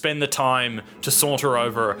spend the time to saunter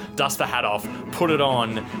over, dust the hat off, put it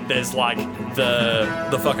on. There's like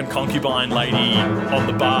the fucking concubine lady on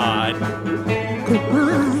the bar.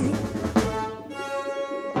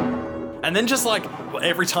 And then just like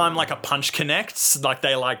every time like a punch connects, like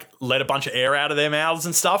they like let a bunch of air out of their mouths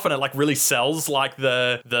and stuff, and it like really sells like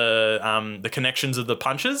the connections of the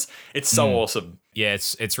punches. It's so awesome. Yeah,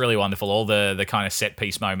 it's really wonderful. All the kind of set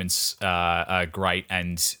piece moments are great,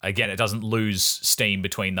 and again, it doesn't lose steam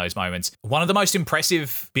between those moments. One of the most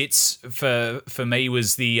impressive bits for me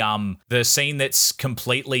was the scene that's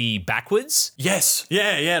completely backwards. Yes,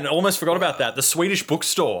 yeah, and I almost forgot about that. The Swedish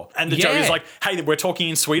bookstore, and the joke is like, hey, we're talking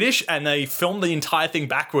in Swedish, and they film the entire thing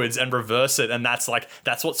backwards and reverse it, and that's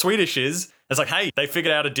what Swedish is. It's like, hey, they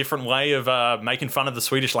figured out a different way of making fun of the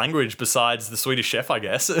Swedish language besides the Swedish Chef, I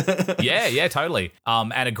guess. yeah, totally.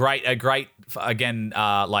 And a great again,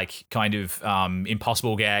 like kind of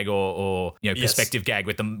impossible gag or perspective gag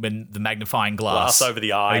with the magnifying glass over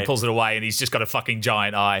the eye. And he pulls it away, and he's just got a fucking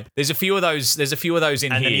giant eye. There's a few of those in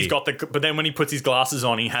here. And then he's got but then when he puts his glasses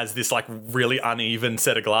on, he has this like really uneven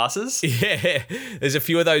set of glasses. Yeah, there's a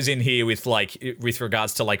few of those in here with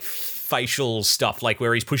regards to like facial stuff, like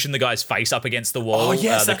where he's pushing the guy's face up against the wall. Oh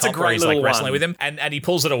yes, that's a great he's little like wrestling one. with him, and he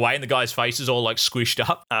pulls it away, and the guy's face is all like squished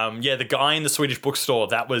up. The guy in the Swedish bookstore,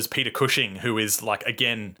 that was Peter Cushing, who is like,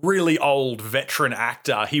 again, really old veteran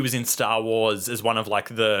actor. He was in Star Wars as one of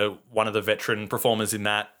the veteran performers in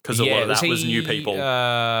that, because a lot of that was new people.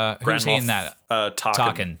 Who's he in that?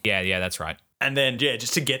 Tarkin. Yeah, that's right. And then,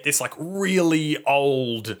 just to get this like really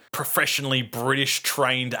old, professionally British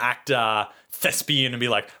trained actor thespian and be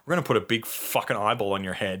like, we're going to put a big fucking eyeball on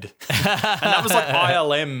your head. And that was like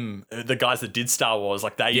ILM, the guys that did Star Wars,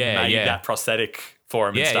 like they made that prosthetic for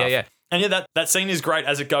him and stuff. Yeah. And that scene is great.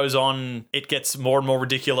 As it goes on, it gets more and more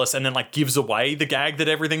ridiculous, and then like gives away the gag that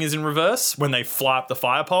everything is in reverse when they fly up the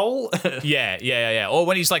fire pole. Yeah. Or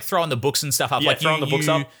when he's like throwing the books and stuff up. Yeah, throwing the books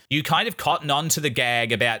up. You kind of cotton on to the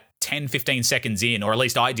gag about 10, 15 seconds in, or at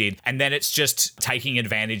least I did, and then it's just taking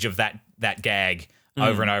advantage of that gag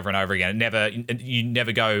over and over and over again. You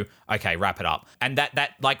never go, okay, wrap it up. And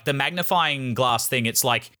that like the magnifying glass thing, it's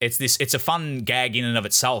like it's a fun gag in and of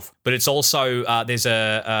itself, but it's also there's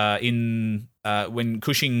when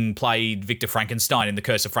Cushing played Victor Frankenstein in The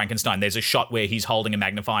Curse of Frankenstein, there's a shot where he's holding a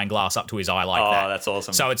magnifying glass up to his eye like that. Oh, that's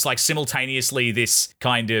awesome. So it's like simultaneously this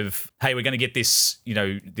kind of, hey, we're going to get this,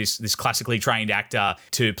 this classically trained actor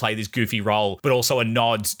to play this goofy role, but also a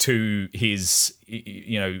nod to his,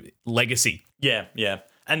 legacy. Yeah.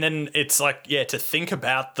 And then it's like, to think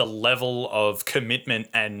about the level of commitment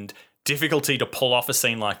and difficulty to pull off a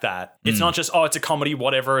scene like that. It's not just, it's a comedy,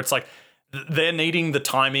 whatever. It's like they're needing the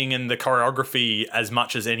timing and the choreography as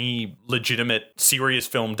much as any legitimate serious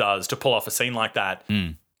film does to pull off a scene like that.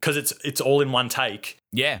 Because it's all in one take.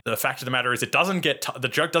 Yeah. The fact of the matter is the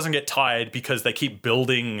joke doesn't get tired because they keep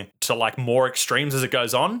building to like more extremes as it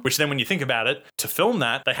goes on, which then when you think about it, to film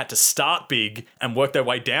that, they had to start big and work their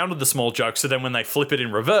way down to the small jokes. So then when they flip it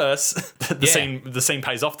in reverse, the scene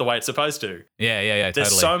pays off the way it's supposed to. Yeah, There's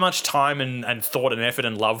totally. so much time and thought and effort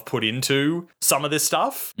and love put into some of this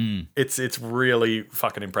stuff. It's really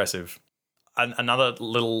fucking impressive. Another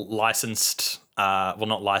little licensed,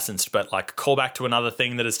 not licensed, but like callback to another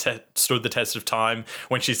thing that has stood the test of time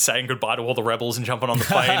when she's saying goodbye to all the rebels and jumping on the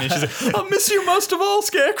plane and she's like, I miss you most of all,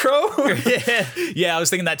 Scarecrow. Yeah, I was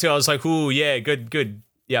thinking that too. I was like, ooh, yeah, good.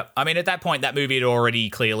 Yeah. I mean, at that point, that movie had already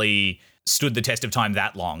clearly stood the test of time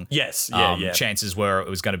that long. Yes, yeah. Chances were it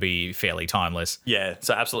was going to be fairly timeless. Yeah,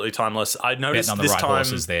 so absolutely timeless. I noticed on the this right time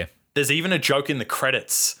horses there. There's even a joke in the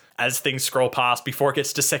credits as things scroll past before it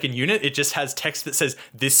gets to second unit. It just has text that says,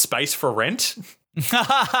 this space for rent. That's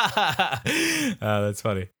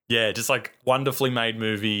funny. Yeah, just like wonderfully made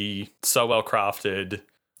movie, so well crafted.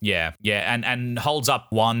 Yeah, and holds up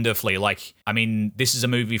wonderfully. Like, I mean, this is a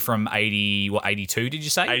movie from 82, did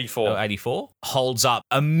you say? 84. Oh, 84. Holds up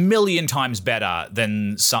a million times better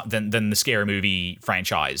than the Scary Movie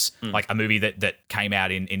franchise. Like a movie that came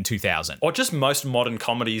out in 2000. Or just most modern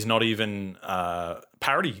comedies, not even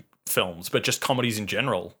parody films, but just comedies in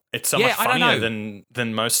general. It's so much funnier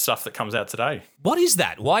than most stuff that comes out today. What is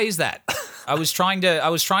that? Why is that? I was trying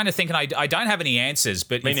to think, and I don't have any answers.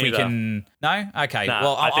 But Me if neither. we can, no, okay. Nah,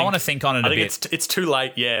 well, I want to think on it a bit. I think it's too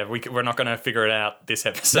late. Yeah, we're not going to figure it out this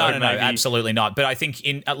episode. No, absolutely not. But I think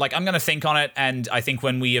I'm going to think on it, and I think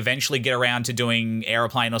when we eventually get around to doing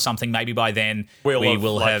Aeroplane or something, maybe by then we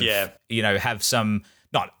will have some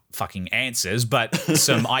not fucking answers, but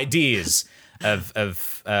some ideas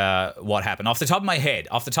of what happened. Off the top of my head,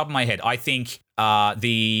 I think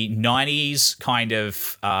the 90s kind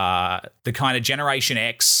of the kind of Generation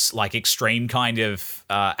X, like extreme kind of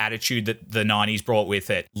attitude that the 90s brought with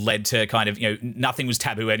it led to kind of, nothing was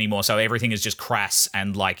taboo anymore. So everything is just crass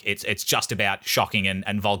and like it's just about shocking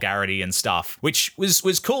and vulgarity and stuff, which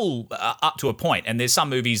was cool up to a point. And there's some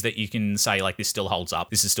movies that you can say like this still holds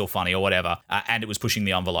up, this is still funny or whatever, and it was pushing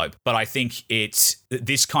the envelope. But I think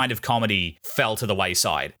this kind of comedy fell to the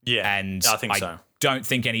wayside. Yeah, and I think so. Don't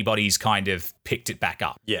think anybody's kind of picked it back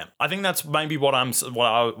up. Yeah, I think that's maybe what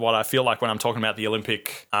I feel like when I'm talking about the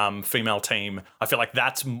Olympic female team. I feel like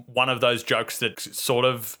that's one of those jokes that sort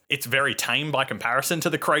of, it's very tame by comparison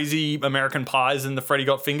to the crazy American Pies and the Freddy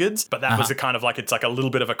Got Fingered. But that was a kind of like, it's like a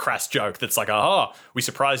little bit of a crass joke that's like, we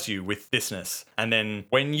surprised you with thisness. And then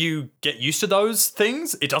when you get used to those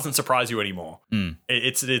things, it doesn't surprise you anymore.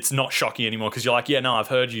 It's not shocking anymore because you're like, yeah, no, I've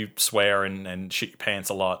heard you swear and shit your pants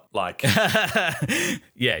a lot. Like,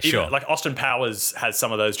 yeah, sure. Like Austin Powers Powers has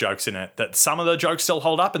some of those jokes in it that some of the jokes still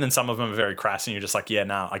hold up, and then some of them are very crass, and you're just like, yeah,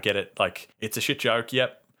 no, I get it. Like, it's a shit joke.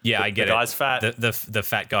 Yep. Yeah, I get it. The guy's fat. The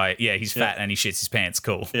fat guy. Yeah, he's fat and he shits his pants.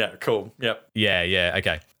 Cool. Yeah, cool. Yep. Yeah,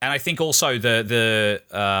 okay. And I think also the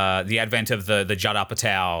advent of the Judd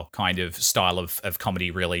Apatow kind of style of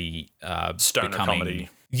comedy really stoner comedy.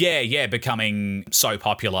 Yeah, becoming so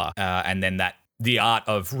popular, and then the art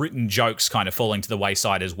of written jokes kind of falling to the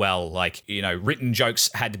wayside as well. Like, you know, written jokes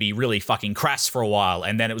had to be really fucking crass for a while,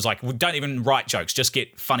 and then it was like, well, don't even write jokes, just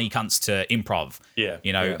get funny cunts to improv. Yeah.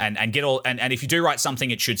 You know, and get all and if you do write something,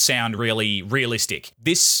 it should sound really realistic.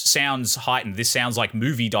 This sounds heightened. This sounds like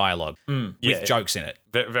movie dialogue with jokes in it.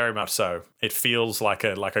 Very much so. It feels like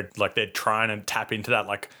they're trying to tap into that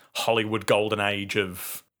like Hollywood golden age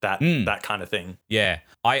of that kind of thing. Yeah.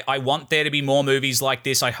 I want there to be more movies like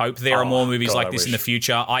this. I hope there are more movies like this in the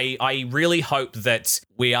future. I really hope that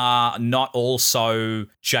we are not all so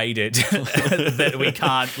jaded that we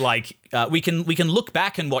can't we can look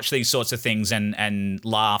back and watch these sorts of things and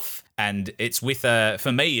laugh. And it's with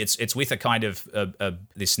for me, it's with a kind of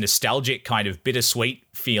this nostalgic kind of bittersweet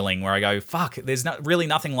feeling where I go, fuck, there's really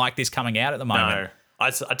nothing like this coming out at the moment. No.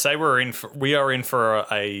 I'd say we are in for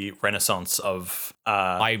a renaissance of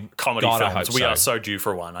comedy films. We are so due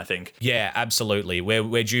for one, I think. Yeah, absolutely.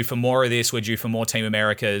 We're due for more of this. We're due for more Team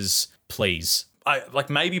Americas. Please.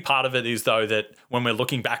 Maybe part of it is though that when we're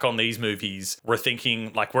looking back on these movies, we're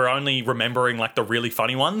thinking like we're only remembering like the really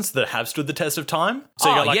funny ones that have stood the test of time. So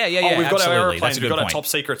you got like, we've got our airplanes, we've got our top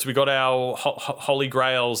secrets, we've got our holy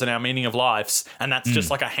grails and our meaning of lives, and that's just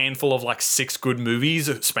like a handful of like 6 good movies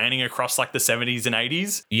spanning across like the 70s and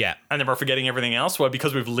 80s. Yeah, and then we're forgetting everything else. Well,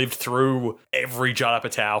 because we've lived through every Judd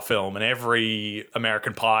Apatow film and every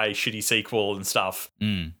American Pie shitty sequel and stuff,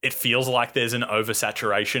 it feels like there's an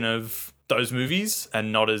oversaturation of those movies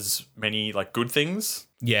and not as many like good things.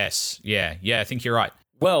 Yes. Yeah, I think you're right.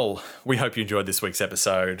 Well, we hope you enjoyed this week's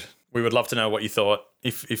episode. We would love to know what you thought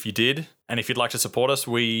if you did. And if you'd like to support us,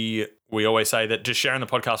 we always say that just sharing the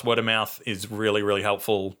podcast word of mouth is really, really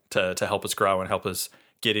helpful to help us grow and help us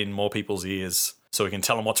get in more people's ears so we can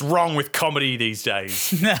tell them what's wrong with comedy these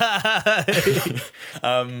days. Yeah.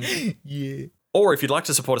 Or if you'd like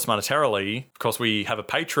to support us monetarily, of course, we have a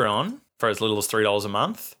Patreon for as little as $3 a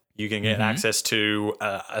month. You can get access to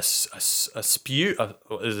a spew. You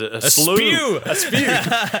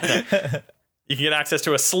can get access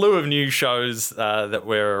to a slew of new shows that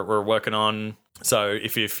we're working on. So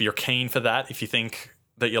if you're keen for that, if you think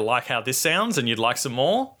that you like how this sounds and you'd like some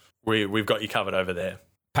more, we've got you covered over there.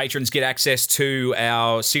 Patrons get access to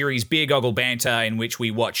our series Beer Goggle Banter, in which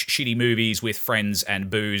we watch shitty movies with friends and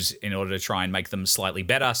booze in order to try and make them slightly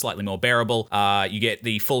better, slightly more bearable. You get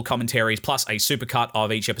the full commentaries plus a supercut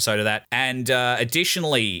of each episode of that. And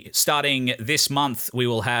additionally, starting this month, we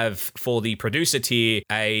will have, for the producer tier,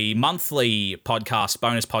 a monthly podcast,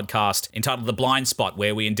 bonus podcast, entitled The Blind Spot,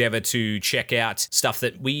 where we endeavor to check out stuff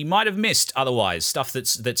that we might have missed otherwise, stuff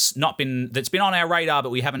that's been on our radar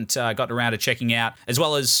but we haven't gotten around to checking out, as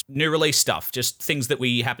well as new release stuff, just things that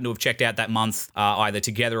we happen to have checked out that month, either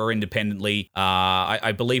together or independently.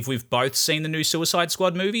 I believe we've both seen the new Suicide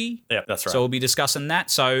Squad movie. Yeah, that's right. So we'll be discussing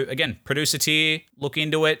that. So again, producer tier, look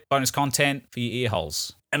into it, bonus content for your ear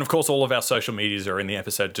holes. And of course, all of our social medias are in the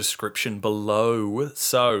episode description below,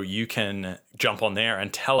 so you can jump on there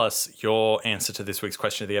and tell us your answer to this week's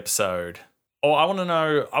question of the episode. Oh, I want to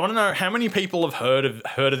know how many people have heard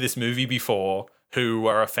of this movie before who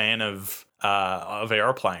are a fan of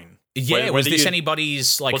Aeroplane. Yeah, was this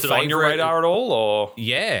anybody's like was it favorite? On your radar at all, or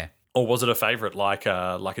or was it a favorite like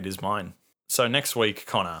it is mine? So next week,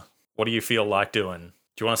 Connor, what do you feel like doing?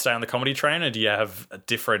 Do you want to stay on the comedy train, or do you have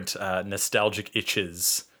different nostalgic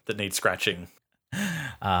itches that need scratching?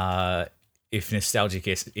 If nostalgic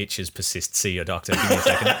itches persist, see your doctor. Give me a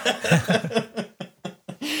second.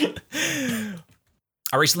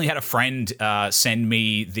 I recently had a friend send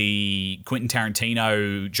me the Quentin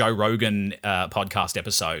Tarantino Joe Rogan podcast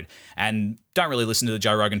episode, and don't really listen to the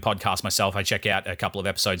Joe Rogan podcast myself. I check out a couple of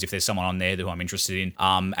episodes if there's someone on there who I'm interested in.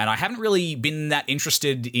 And I haven't really been that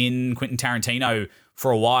interested in Quentin Tarantino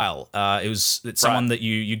for a while. It's someone that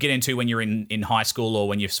you get into when you're in high school or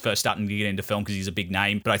when you're first starting to get into film because he's a big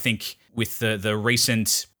name. But I think with the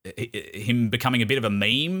recent him becoming a bit of a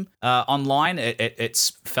meme online, it's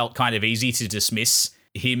felt kind of easy to dismiss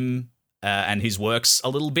him and his works a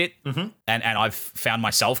little bit, and I've found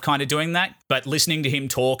myself kind of doing that. But listening to him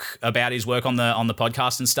talk about his work on the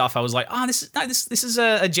podcast and stuff, I was like, this is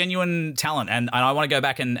a genuine talent, and I want to go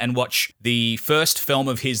back and watch the first film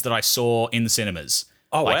of his that I saw in the cinemas,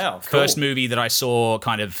 Oh, Like, wow. Cool. First movie that I saw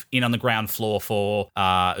kind of in on the ground floor for.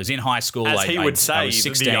 It was in high school. As he would I say, was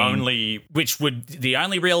 16, the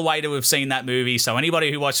only real way to have seen that movie. So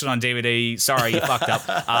anybody who watched it on DVD, sorry, you fucked up.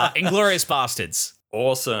 Inglourious Bastards.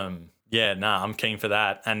 Awesome. Yeah, I'm keen for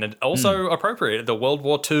that. And it also appropriate, the World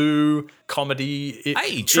War II comedy.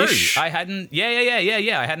 Hey, true. I hadn't. Yeah.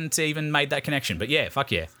 I hadn't even made that connection. But yeah,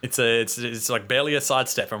 fuck yeah. It's like barely a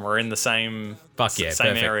sidestep, and we're in the same perfect.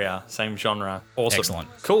 area, same genre. Awesome. Excellent.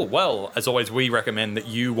 Cool. Well, as always, we recommend that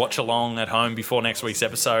you watch along at home before next week's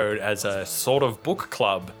episode as a sort of book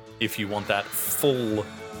club if you want that full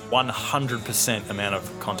 100% amount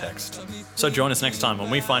of context. So join us next time when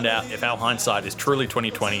we find out if our hindsight is truly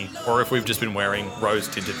 2020 or if we've just been wearing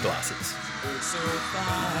rose-tinted glasses.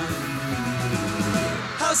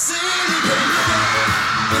 How silly can you get?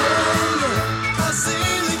 How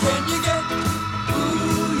silly can you get?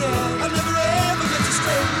 Ooh, yeah. I'll never ever get you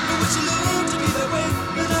straight. But would you look to me that way?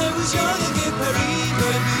 When I was young and get married,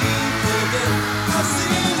 baby, forget. How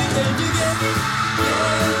silly can you get?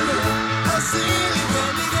 Yeah. How silly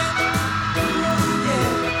can you get? Ooh,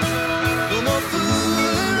 yeah. No more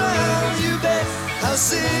fooling around, you bet. How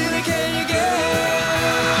silly.